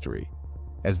murder mystery.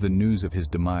 As the news of his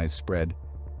demise spread,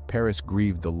 Paris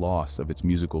grieved the loss of its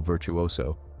musical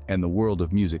virtuoso, and the world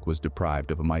of music was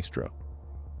deprived of a maestro.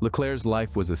 Leclair's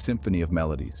life was a symphony of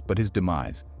melodies, but his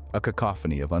demise, a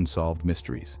cacophony of unsolved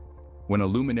mysteries. When a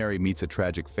luminary meets a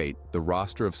tragic fate, the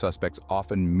roster of suspects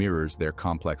often mirrors their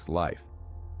complex life.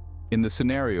 In the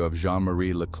scenario of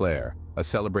Jean-Marie Leclair, a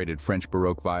celebrated French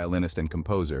Baroque violinist and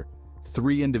composer,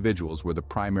 3 individuals were the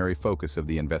primary focus of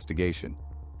the investigation.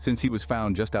 Since he was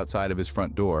found just outside of his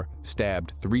front door,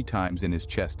 stabbed 3 times in his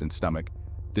chest and stomach,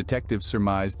 detectives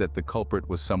surmised that the culprit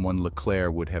was someone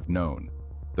Leclair would have known.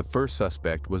 The first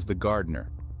suspect was the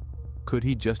gardener. Could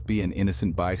he just be an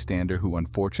innocent bystander who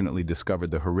unfortunately discovered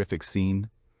the horrific scene?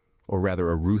 Or rather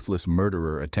a ruthless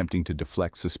murderer attempting to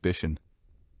deflect suspicion?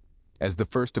 As the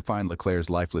first to find Leclair's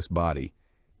lifeless body,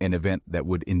 an event that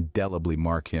would indelibly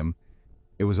mark him,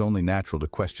 it was only natural to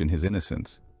question his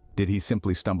innocence. Did he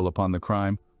simply stumble upon the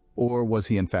crime, or was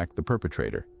he in fact the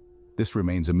perpetrator? This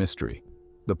remains a mystery.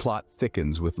 The plot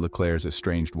thickens with Leclair's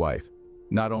estranged wife,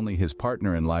 not only his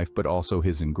partner in life but also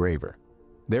his engraver.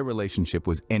 Their relationship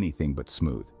was anything but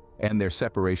smooth, and their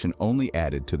separation only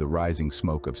added to the rising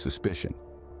smoke of suspicion.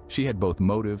 She had both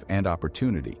motive and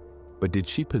opportunity, but did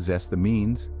she possess the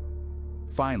means?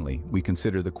 Finally, we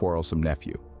consider the quarrelsome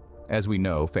nephew. As we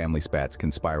know, family spats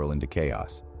can spiral into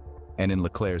chaos, and in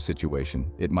Leclair's situation,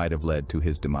 it might have led to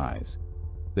his demise.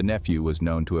 The nephew was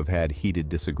known to have had heated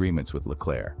disagreements with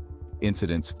Leclair,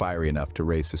 incidents fiery enough to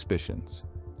raise suspicions.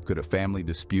 Could a family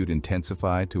dispute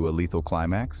intensify to a lethal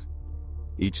climax?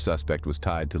 Each suspect was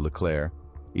tied to Leclair,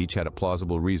 each had a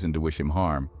plausible reason to wish him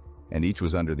harm, and each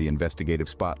was under the investigative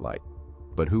spotlight.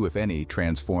 But who, if any,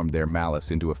 transformed their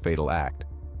malice into a fatal act?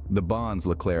 The bonds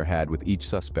Leclair had with each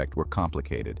suspect were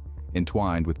complicated,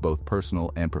 entwined with both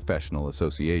personal and professional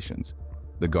associations.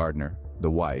 The gardener,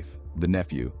 the wife, the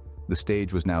nephew, the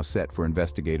stage was now set for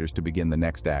investigators to begin the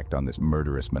next act on this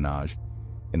murderous menage.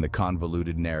 In the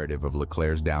convoluted narrative of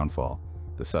Leclair's downfall,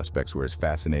 the suspects were as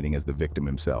fascinating as the victim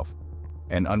himself.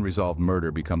 An unresolved murder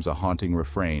becomes a haunting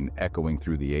refrain echoing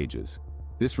through the ages.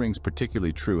 This rings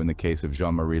particularly true in the case of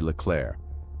Jean-Marie Leclair,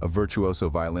 a virtuoso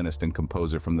violinist and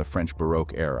composer from the French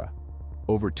Baroque era.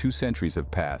 Over 2 centuries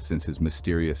have passed since his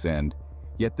mysterious end,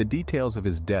 yet the details of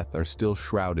his death are still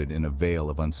shrouded in a veil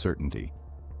of uncertainty.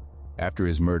 After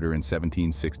his murder in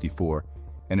 1764,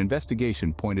 an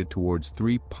investigation pointed towards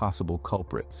 3 possible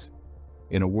culprits.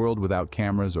 In a world without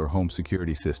cameras or home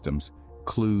security systems,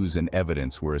 clues and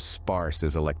evidence were as sparse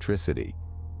as electricity.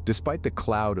 Despite the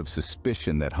cloud of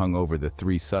suspicion that hung over the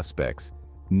 3 suspects,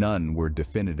 none were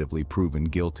definitively proven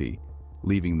guilty,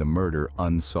 leaving the murder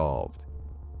unsolved.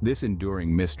 This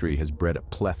enduring mystery has bred a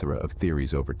plethora of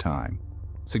theories over time.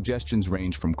 Suggestions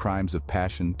range from crimes of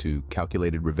passion to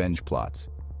calculated revenge plots,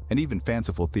 and even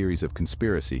fanciful theories of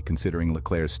conspiracy considering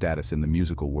Leclair's status in the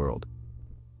musical world.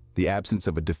 The absence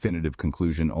of a definitive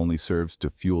conclusion only serves to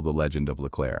fuel the legend of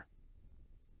Leclair.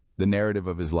 The narrative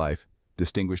of his life,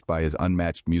 distinguished by his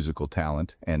unmatched musical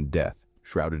talent and death,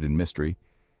 shrouded in mystery,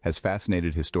 has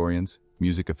fascinated historians,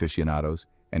 music aficionados,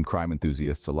 and crime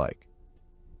enthusiasts alike.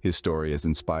 His story has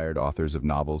inspired authors of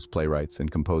novels, playwrights,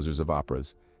 and composers of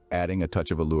operas, adding a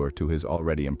touch of allure to his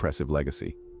already impressive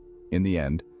legacy. In the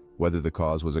end, whether the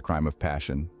cause was a crime of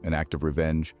passion, an act of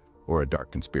revenge, or a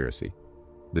dark conspiracy,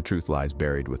 the truth lies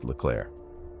buried with Leclair.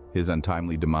 His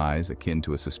untimely demise, akin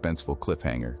to a suspenseful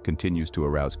cliffhanger, continues to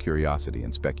arouse curiosity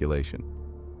and speculation.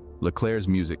 Leclair's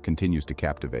music continues to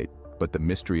captivate, but the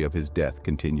mystery of his death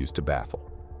continues to baffle.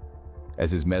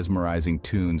 As his mesmerizing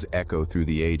tunes echo through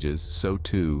the ages, so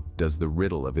too does the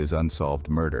riddle of his unsolved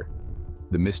murder.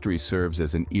 The mystery serves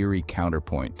as an eerie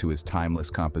counterpoint to his timeless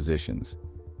compositions,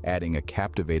 adding a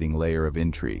captivating layer of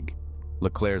intrigue.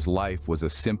 Leclair's life was a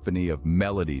symphony of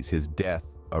melodies, his death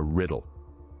a riddle.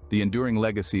 The enduring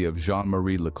legacy of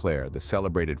Jean-Marie Leclair, the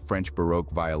celebrated French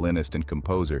Baroque violinist and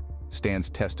composer, stands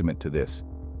testament to this.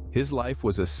 His life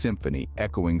was a symphony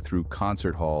echoing through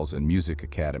concert halls and music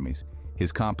academies,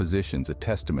 his compositions a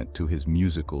testament to his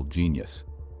musical genius.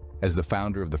 As the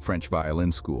founder of the French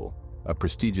Violin School, a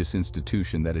prestigious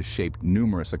institution that has shaped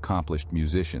numerous accomplished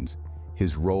musicians,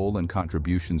 his role and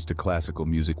contributions to classical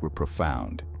music were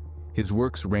profound. His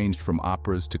works ranged from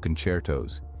operas to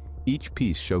concertos, each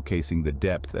piece showcasing the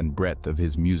depth and breadth of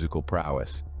his musical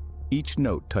prowess, each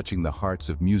note touching the hearts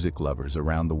of music lovers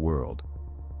around the world.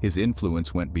 His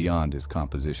influence went beyond his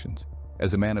compositions.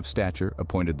 As a man of stature,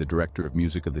 appointed the director of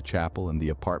music of the chapel and the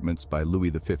apartments by Louis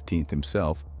XV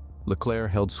himself, Leclair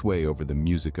held sway over the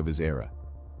music of his era.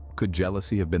 Could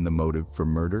jealousy have been the motive for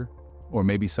murder? Or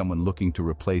maybe someone looking to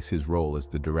replace his role as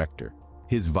the director?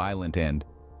 His violent end,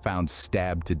 found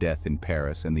stabbed to death in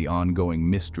Paris, and the ongoing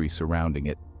mystery surrounding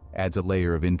it, adds a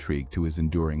layer of intrigue to his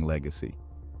enduring legacy.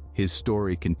 His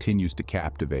story continues to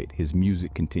captivate, his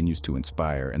music continues to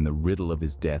inspire, and the riddle of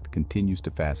his death continues to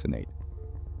fascinate.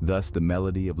 Thus, the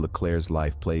melody of Leclair's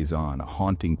life plays on, a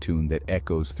haunting tune that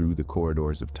echoes through the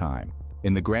corridors of time.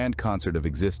 In the grand concert of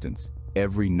existence,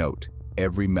 every note,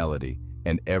 every melody,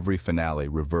 and every finale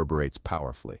reverberates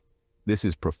powerfully. This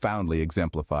is profoundly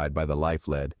exemplified by the life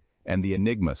led and the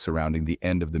enigma surrounding the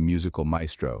end of the musical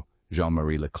maestro,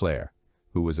 Jean-Marie Leclair,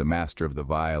 who was a master of the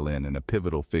violin and a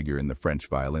pivotal figure in the French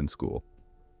violin school.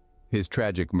 His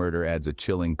tragic murder adds a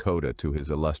chilling coda to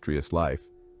his illustrious life,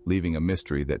 leaving a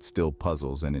mystery that still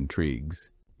puzzles and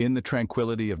intrigues. In the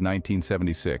tranquility of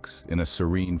 1976, in a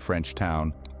serene French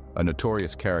town, a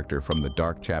notorious character from the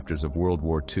dark chapters of World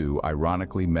War II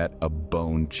ironically met a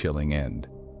bone-chilling end.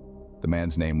 The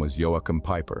man's name was Joachim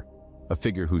Peiper, a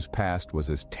figure whose past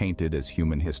was as tainted as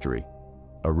human history.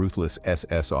 A ruthless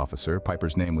SS officer,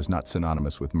 Peiper's name was not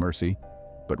synonymous with mercy,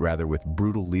 but rather with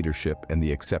brutal leadership and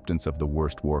the acceptance of the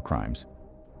worst war crimes.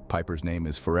 Peiper's name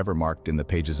is forever marked in the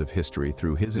pages of history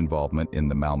through his involvement in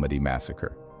the Malmedy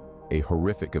Massacre, a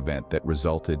horrific event that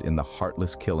resulted in the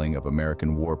heartless killing of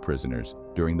American war prisoners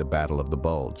during the Battle of the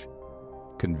Bulge.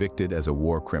 Convicted as a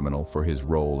war criminal for his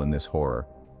role in this horror,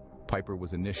 Peiper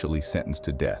was initially sentenced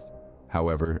to death.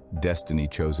 However, destiny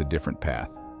chose a different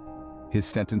path. His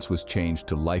sentence was changed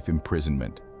to life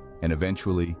imprisonment, and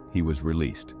eventually he was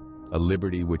released, a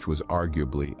liberty which was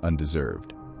arguably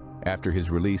undeserved. After his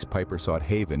release, Peiper sought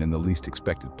haven in the least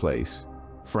expected place,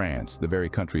 France, the very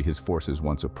country his forces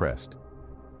once oppressed.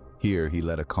 Here he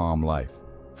led a calm life,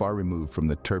 far removed from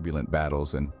the turbulent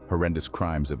battles and horrendous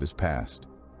crimes of his past.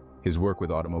 His work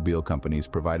with automobile companies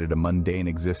provided a mundane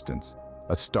existence,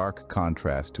 a stark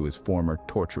contrast to his former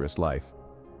torturous life.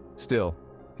 Still,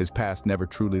 his past never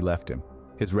truly left him.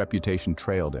 His reputation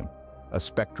trailed him, a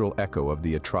spectral echo of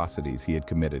the atrocities he had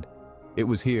committed. It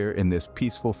was here, in this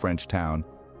peaceful French town,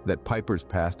 that Peiper's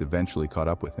past eventually caught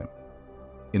up with him.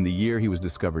 In the year he was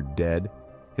discovered dead,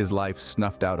 his life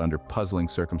snuffed out under puzzling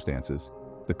circumstances.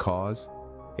 The cause?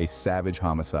 A savage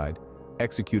homicide,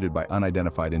 executed by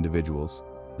unidentified individuals.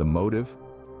 The motive?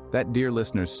 That, dear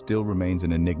listeners, still remains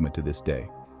an enigma to this day.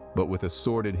 But with a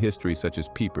sordid history such as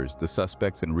Peiper's, the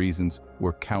suspects and reasons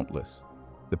were countless.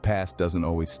 The past doesn't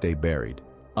always stay buried.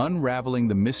 Unraveling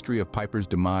the mystery of Peiper's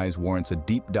demise warrants a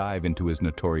deep dive into his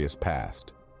notorious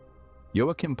past.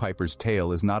 Joachim Peiper's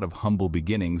tale is not of humble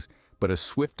beginnings, but a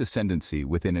swift ascendancy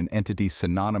within an entity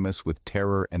synonymous with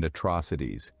terror and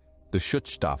atrocities, the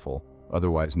Schutzstaffel,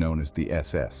 otherwise known as the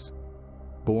SS.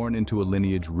 Born into a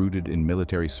lineage rooted in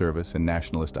military service and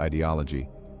nationalist ideology,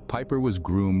 Peiper was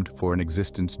groomed for an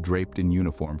existence draped in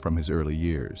uniform from his early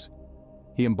years.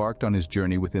 He embarked on his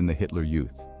journey within the Hitler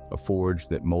Youth, a forge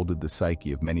that molded the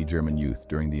psyche of many German youth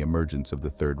during the emergence of the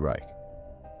Third Reich.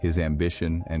 His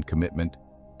ambition and commitment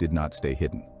did not stay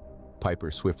hidden.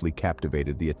 Peiper swiftly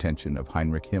captivated the attention of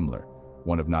Heinrich Himmler,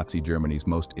 one of Nazi Germany's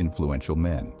most influential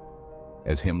men.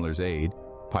 As Himmler's aide,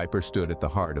 Peiper stood at the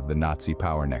heart of the Nazi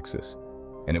power nexus,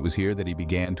 and it was here that he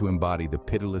began to embody the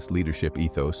pitiless leadership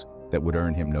ethos that would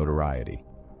earn him notoriety.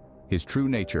 His true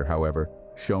nature, however,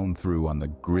 shone through on the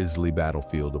grisly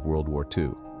battlefield of World War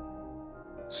II.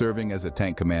 Serving as a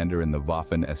tank commander in the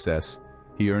Waffen-SS,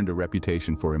 he earned a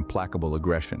reputation for implacable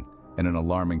aggression and an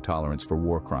alarming tolerance for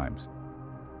war crimes.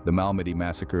 The Malmedy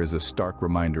Massacre is a stark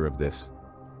reminder of this.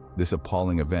 This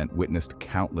appalling event witnessed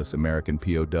countless American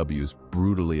POWs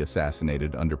brutally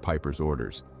assassinated under Peiper's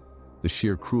orders. The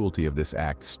sheer cruelty of this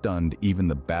act stunned even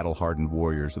the battle-hardened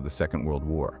warriors of the Second World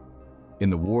War. In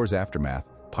the war's aftermath,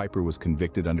 Peiper was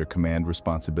convicted under command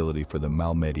responsibility for the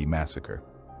Malmedy Massacre.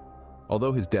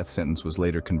 Although his death sentence was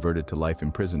later converted to life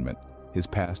imprisonment, his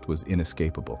past was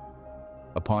inescapable.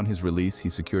 Upon his release, he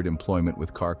secured employment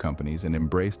with car companies and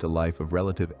embraced a life of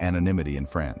relative anonymity in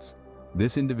France.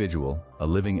 This individual, a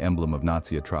living emblem of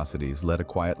Nazi atrocities, led a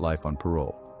quiet life on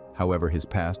parole. However, his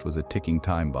past was a ticking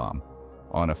time bomb.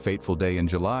 On a fateful day in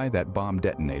July, that bomb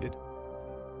detonated.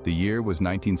 The year was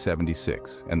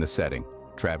 1976, and the setting,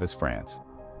 Travis, France.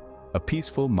 A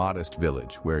peaceful, modest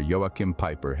village where Joachim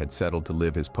Peiper had settled to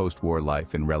live his post-war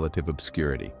life in relative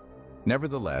obscurity.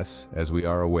 Nevertheless, as we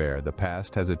are aware, the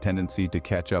past has a tendency to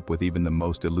catch up with even the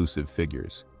most elusive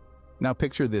figures. Now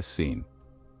picture this scene.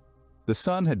 The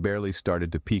sun had barely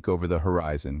started to peek over the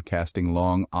horizon, casting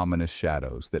long, ominous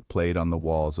shadows that played on the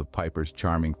walls of Peiper's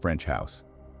charming French house.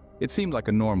 It seemed like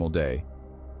a normal day,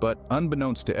 but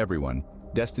unbeknownst to everyone,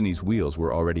 destiny's wheels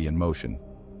were already in motion,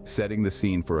 setting the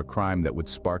scene for a crime that would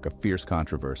spark a fierce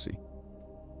controversy.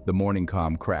 The morning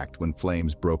calm cracked when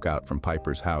flames broke out from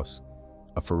Peiper's house,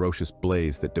 a ferocious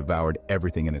blaze that devoured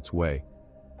everything in its way.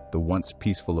 The once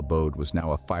peaceful abode was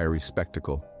now a fiery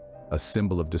spectacle, a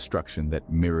symbol of destruction that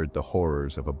mirrored the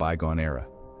horrors of a bygone era.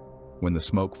 When the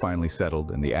smoke finally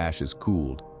settled and the ashes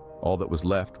cooled, all that was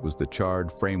left was the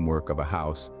charred framework of a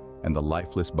house and the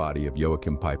lifeless body of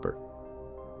Joachim Peiper.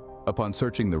 Upon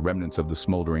searching the remnants of the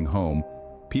smoldering home,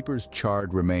 Peiper's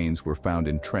charred remains were found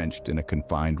entrenched in a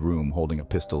confined room holding a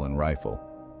pistol and rifle.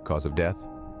 Cause of death?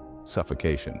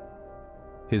 Suffocation.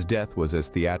 His death was as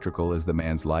theatrical as the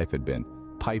man's life had been.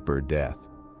 Peiper death.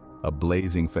 A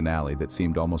blazing finale that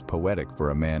seemed almost poetic for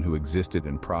a man who existed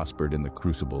and prospered in the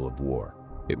crucible of war.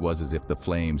 It was as if the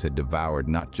flames had devoured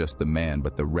not just the man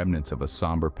but the remnants of a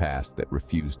somber past that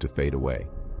refused to fade away.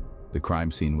 The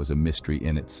crime scene was a mystery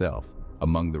in itself.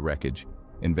 Among the wreckage,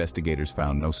 investigators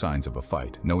found no signs of a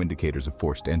fight, no indicators of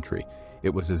forced entry.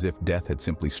 It was as if death had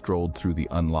simply strolled through the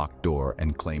unlocked door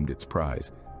and claimed its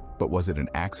prize. But was it an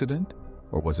accident,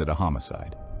 or was it a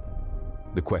homicide?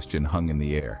 The question hung in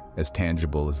the air, as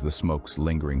tangible as the smoke's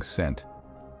lingering scent.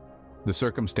 The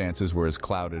circumstances were as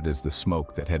clouded as the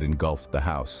smoke that had engulfed the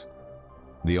house.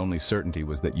 The only certainty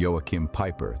was that Joachim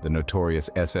Peiper, the notorious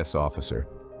SS officer,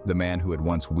 the man who had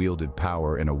once wielded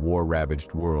power in a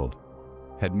war-ravaged world,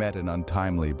 had met an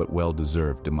untimely but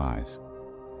well-deserved demise.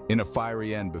 In a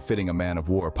fiery end befitting a man of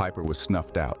war, Peiper was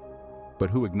snuffed out. But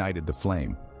who ignited the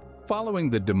flame? Following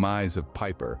the demise of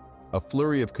Peiper, a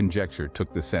flurry of conjecture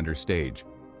took the center stage.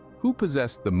 Who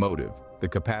possessed the motive, the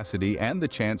capacity, and the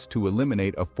chance to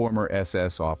eliminate a former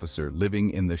SS officer living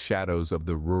in the shadows of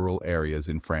the rural areas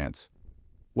in France?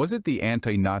 Was it the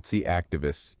anti-Nazi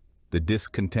activists, the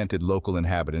discontented local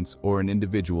inhabitants, or an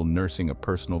individual nursing a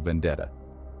personal vendetta?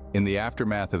 In the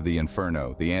aftermath of the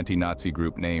Inferno, the anti-Nazi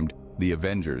group named the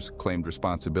Avengers claimed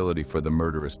responsibility for the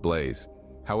murderous blaze.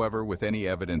 However, with any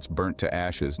evidence burnt to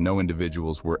ashes, no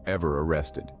individuals were ever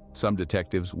arrested. Some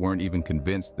detectives weren't even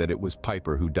convinced that it was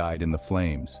Peiper who died in the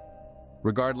flames.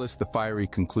 Regardless, the fiery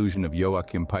conclusion of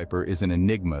Joachim Peiper is an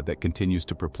enigma that continues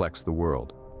to perplex the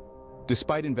world.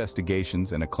 Despite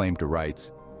investigations and a claim to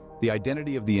rights, the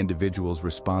identity of the individuals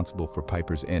responsible for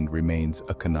Peiper's end remains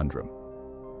a conundrum.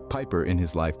 Peiper, in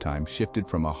his lifetime, shifted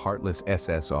from a heartless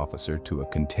SS officer to a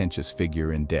contentious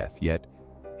figure in death, yet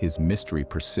his mystery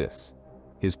persists.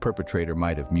 His perpetrator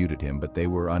might have muted him, but they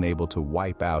were unable to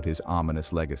wipe out his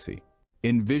ominous legacy.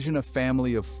 Envision a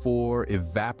family of 4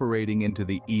 evaporating into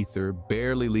the ether,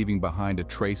 barely leaving behind a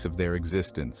trace of their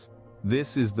existence.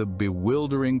 This is the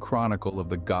bewildering chronicle of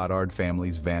the Godard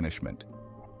family's vanishment.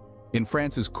 In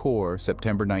France's core,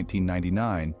 September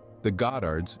 1999, the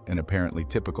Godards, an apparently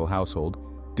typical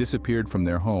household, disappeared from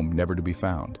their home, never to be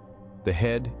found. The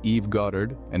head, Yves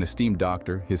Godard, an esteemed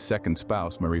doctor, his second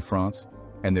spouse, Marie-France,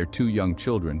 and their 2 young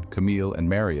children, Camille and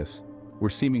Marius, were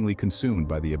seemingly consumed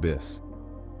by the abyss.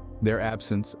 Their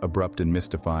absence, abrupt and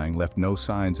mystifying, left no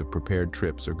signs of prepared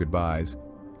trips or goodbyes,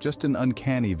 just an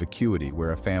uncanny vacuity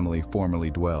where a family formerly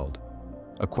dwelled.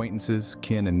 Acquaintances,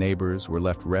 kin, and neighbors were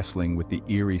left wrestling with the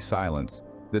eerie silence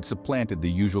that supplanted the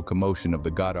usual commotion of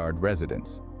the Godard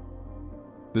residence.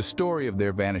 The story of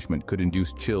their vanishment could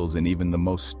induce chills in even the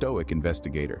most stoic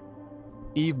investigator.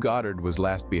 Yves Godard was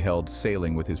last beheld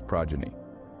sailing with his progeny.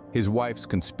 His wife's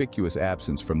conspicuous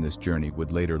absence from this journey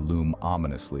would later loom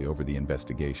ominously over the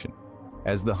investigation.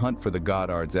 As the hunt for the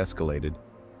Godards escalated,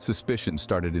 suspicion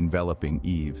started enveloping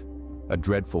Yves. A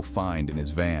dreadful find in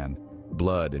his van,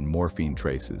 blood and morphine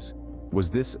traces. Was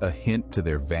this a hint to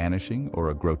their vanishing or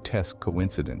a grotesque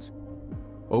coincidence?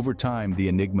 Over time, the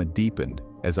enigma deepened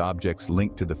as objects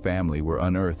linked to the family were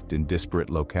unearthed in disparate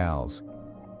locales.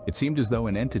 It seemed as though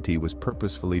an entity was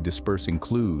purposefully dispersing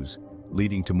clues,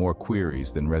 leading to more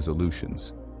queries than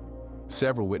resolutions.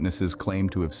 Several witnesses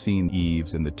claimed to have seen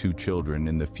Yves and the 2 children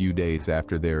in the few days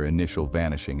after their initial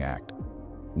vanishing act.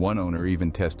 One owner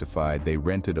even testified they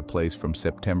rented a place from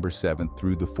September 7th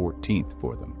through the 14th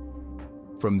for them.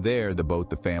 From there, the boat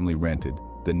the family rented,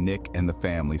 the Nick and the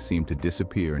family seemed to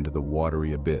disappear into the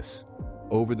watery abyss.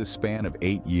 Over the span of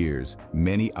 8 years,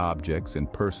 many objects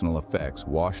and personal effects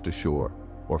washed ashore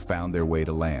or found their way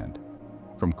to land.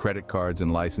 From credit cards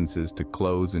and licenses to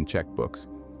clothes and checkbooks,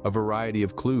 a variety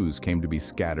of clues came to be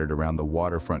scattered around the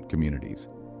waterfront communities,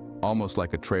 almost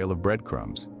like a trail of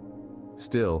breadcrumbs.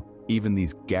 Still, even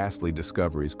these ghastly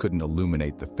discoveries couldn't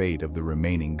illuminate the fate of the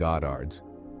remaining Godards.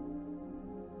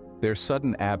 Their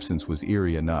sudden absence was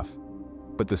eerie enough,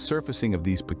 but the surfacing of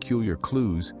these peculiar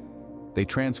clues, they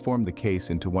transformed the case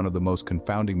into one of the most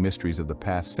confounding mysteries of the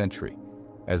past century.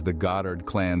 As the Godard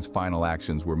clan's final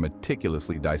actions were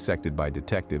meticulously dissected by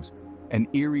detectives, an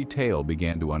eerie tale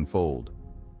began to unfold.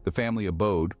 The family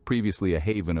abode, previously a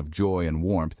haven of joy and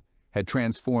warmth, had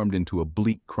transformed into a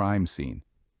bleak crime scene.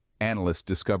 Analysts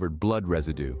discovered blood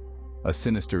residue, a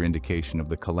sinister indication of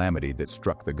the calamity that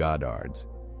struck the Godards.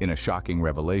 In a shocking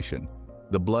revelation,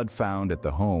 the blood found at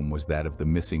the home was that of the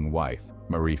missing wife,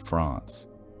 Marie-France.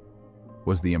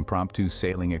 Was the impromptu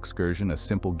sailing excursion a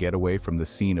simple getaway from the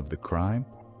scene of the crime?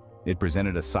 It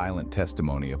presented a silent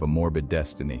testimony of a morbid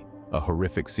destiny, a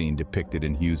horrific scene depicted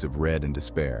in hues of red and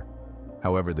despair.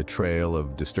 However, the trail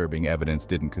of disturbing evidence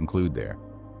didn't conclude there.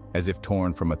 As if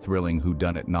torn from a thrilling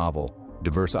whodunit novel,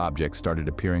 diverse objects started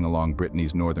appearing along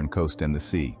Brittany's northern coast and the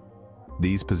sea.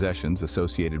 These possessions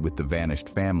associated with the vanished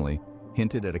family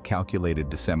hinted at a calculated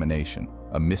dissemination,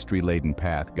 a mystery-laden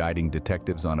path guiding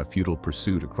detectives on a futile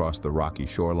pursuit across the rocky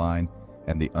shoreline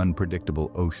and the unpredictable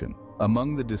ocean.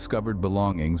 Among the discovered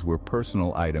belongings were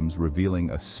personal items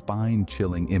revealing a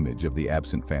spine-chilling image of the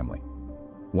absent family.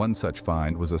 One such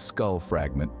find was a skull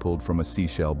fragment pulled from a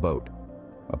seashell boat.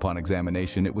 Upon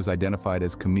examination, it was identified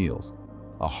as Camille's,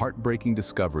 a heartbreaking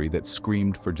discovery that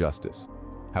screamed for justice.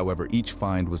 However, each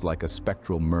find was like a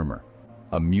spectral murmur,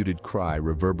 a muted cry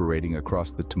reverberating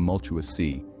across the tumultuous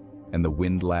sea and the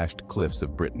wind-lashed cliffs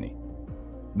of Brittany.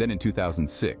 Then in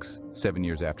 2006, 7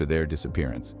 years after their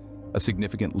disappearance, a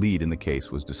significant lead in the case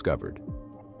was discovered.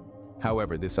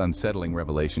 However, this unsettling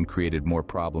revelation created more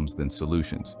problems than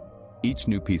solutions. Each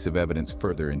new piece of evidence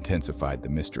further intensified the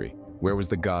mystery. Where was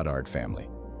the Godard family?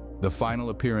 The final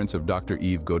appearance of Dr.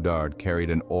 Yves Godard carried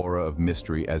an aura of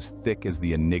mystery as thick as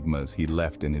the enigmas he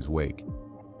left in his wake.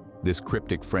 This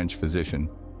cryptic French physician,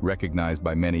 recognized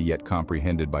by many yet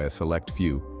comprehended by a select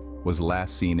few, was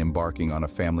last seen embarking on a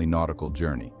family nautical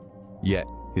journey. Yet,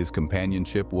 his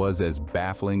companionship was as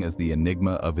baffling as the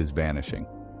enigma of his vanishing.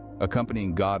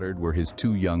 Accompanying Godard were his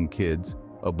 2 young kids,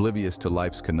 oblivious to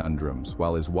life's conundrums,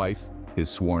 while his wife, his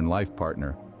sworn life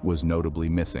partner, was notably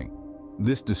missing.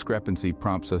 This discrepancy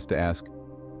prompts us to ask,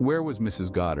 where was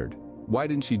Mrs. Godard? Why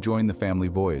didn't she join the family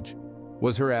voyage?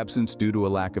 Was her absence due to a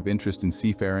lack of interest in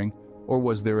seafaring, or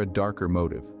was there a darker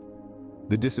motive?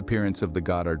 The disappearance of the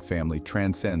Godard family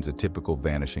transcends a typical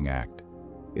vanishing act.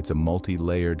 It's a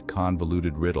multi-layered,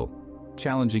 convoluted riddle,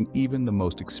 challenging even the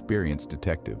most experienced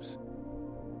detectives.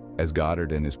 As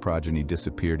Godard and his progeny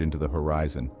disappeared into the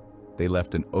horizon, they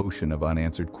left an ocean of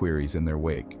unanswered queries in their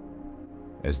wake.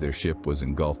 As their ship was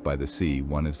engulfed by the sea,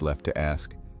 one is left to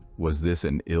ask, was this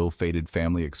an ill-fated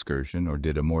family excursion, or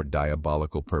did a more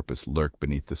diabolical purpose lurk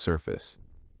beneath the surface?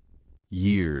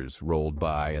 Years rolled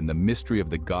by, and the mystery of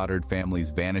the Godard family's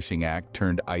vanishing act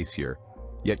turned icier,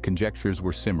 yet conjectures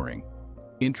were simmering.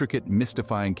 Intricate,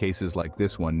 mystifying cases like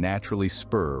this one naturally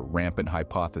spur rampant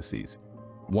hypotheses.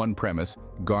 One premise,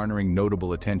 garnering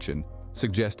notable attention,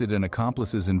 suggested an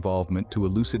accomplice's involvement to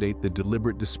elucidate the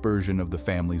deliberate dispersion of the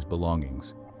family's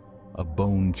belongings. A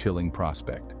bone-chilling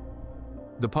prospect.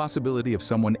 The possibility of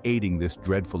someone aiding this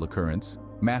dreadful occurrence,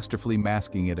 masterfully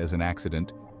masking it as an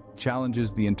accident,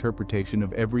 challenges the interpretation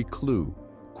of every clue,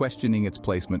 questioning its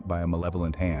placement by a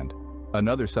malevolent hand.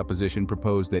 Another supposition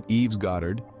proposed that Yves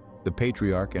Godard, the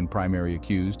patriarch and primary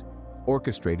accused,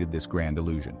 orchestrated this grand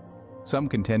illusion. Some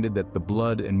contended that the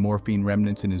blood and morphine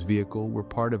remnants in his vehicle were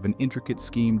part of an intricate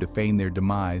scheme to feign their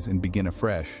demise and begin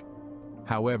afresh.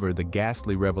 However, the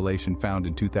ghastly revelation found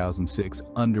in 2006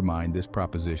 undermined this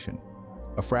proposition.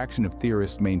 A fraction of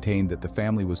theorists maintained that the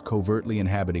family was covertly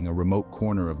inhabiting a remote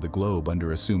corner of the globe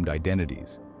under assumed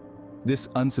identities. This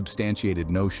unsubstantiated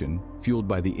notion, fueled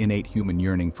by the innate human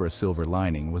yearning for a silver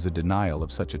lining, was a denial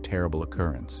of such a terrible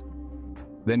occurrence.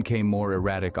 Then came more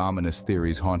erratic, ominous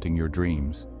theories haunting your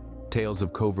dreams. Tales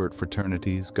of covert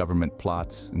fraternities, government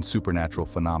plots, and supernatural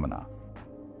phenomena.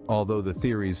 Although the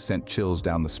theories sent chills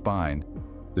down the spine,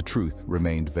 the truth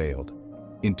remained veiled.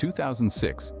 In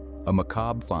 2006, a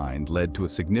macabre find led to a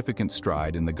significant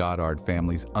stride in the Godard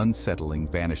family's unsettling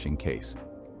vanishing case.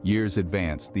 Years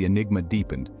advanced, the enigma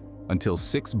deepened, until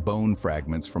 6 bone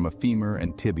fragments from a femur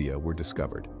and tibia were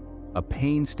discovered. A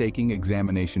painstaking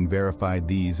examination verified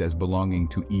these as belonging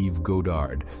to Yves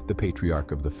Godard, the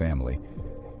patriarch of the family.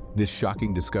 This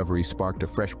shocking discovery sparked a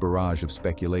fresh barrage of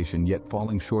speculation, yet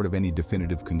falling short of any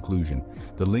definitive conclusion.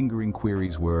 The lingering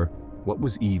queries were, what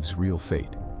was Yves's real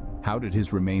fate? How did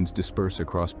his remains disperse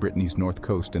across Brittany's north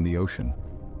coast and the ocean?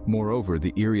 Moreover,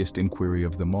 the eeriest inquiry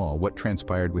of them all, what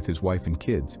transpired with his wife and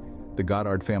kids? The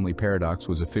Godard family paradox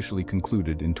was officially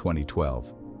concluded in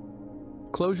 2012.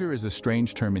 Closure is a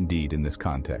strange term indeed in this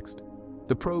context.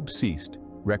 The probe ceased,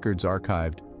 records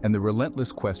archived, and the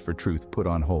relentless quest for truth put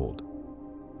on hold.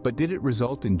 But did it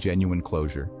result in genuine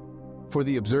closure? For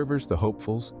the observers, the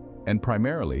hopefuls, and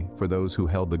primarily for those who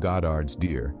held the Godards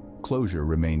dear, closure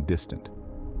remained distant.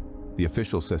 The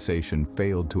official cessation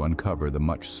failed to uncover the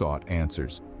much-sought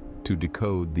answers, to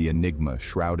decode the enigma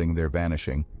shrouding their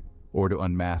vanishing, or to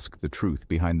unmask the truth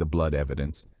behind the blood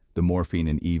evidence, the morphine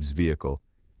in Yves's vehicle,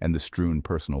 and the strewn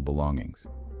personal belongings.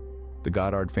 The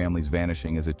Godard family's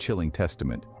vanishing is a chilling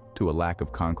testament to a lack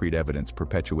of concrete evidence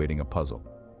perpetuating a puzzle.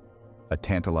 A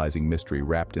tantalizing mystery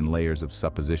wrapped in layers of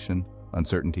supposition,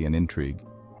 uncertainty, and intrigue.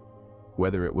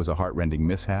 Whether it was a heart-rending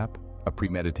mishap, a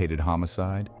premeditated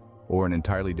homicide, or an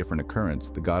entirely different occurrence,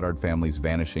 the Godard family's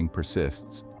vanishing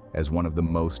persists as one of the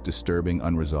most disturbing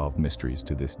unresolved mysteries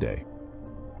to this day.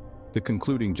 The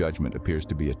concluding judgment appears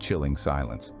to be a chilling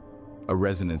silence, a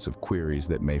resonance of queries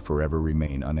that may forever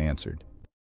remain unanswered.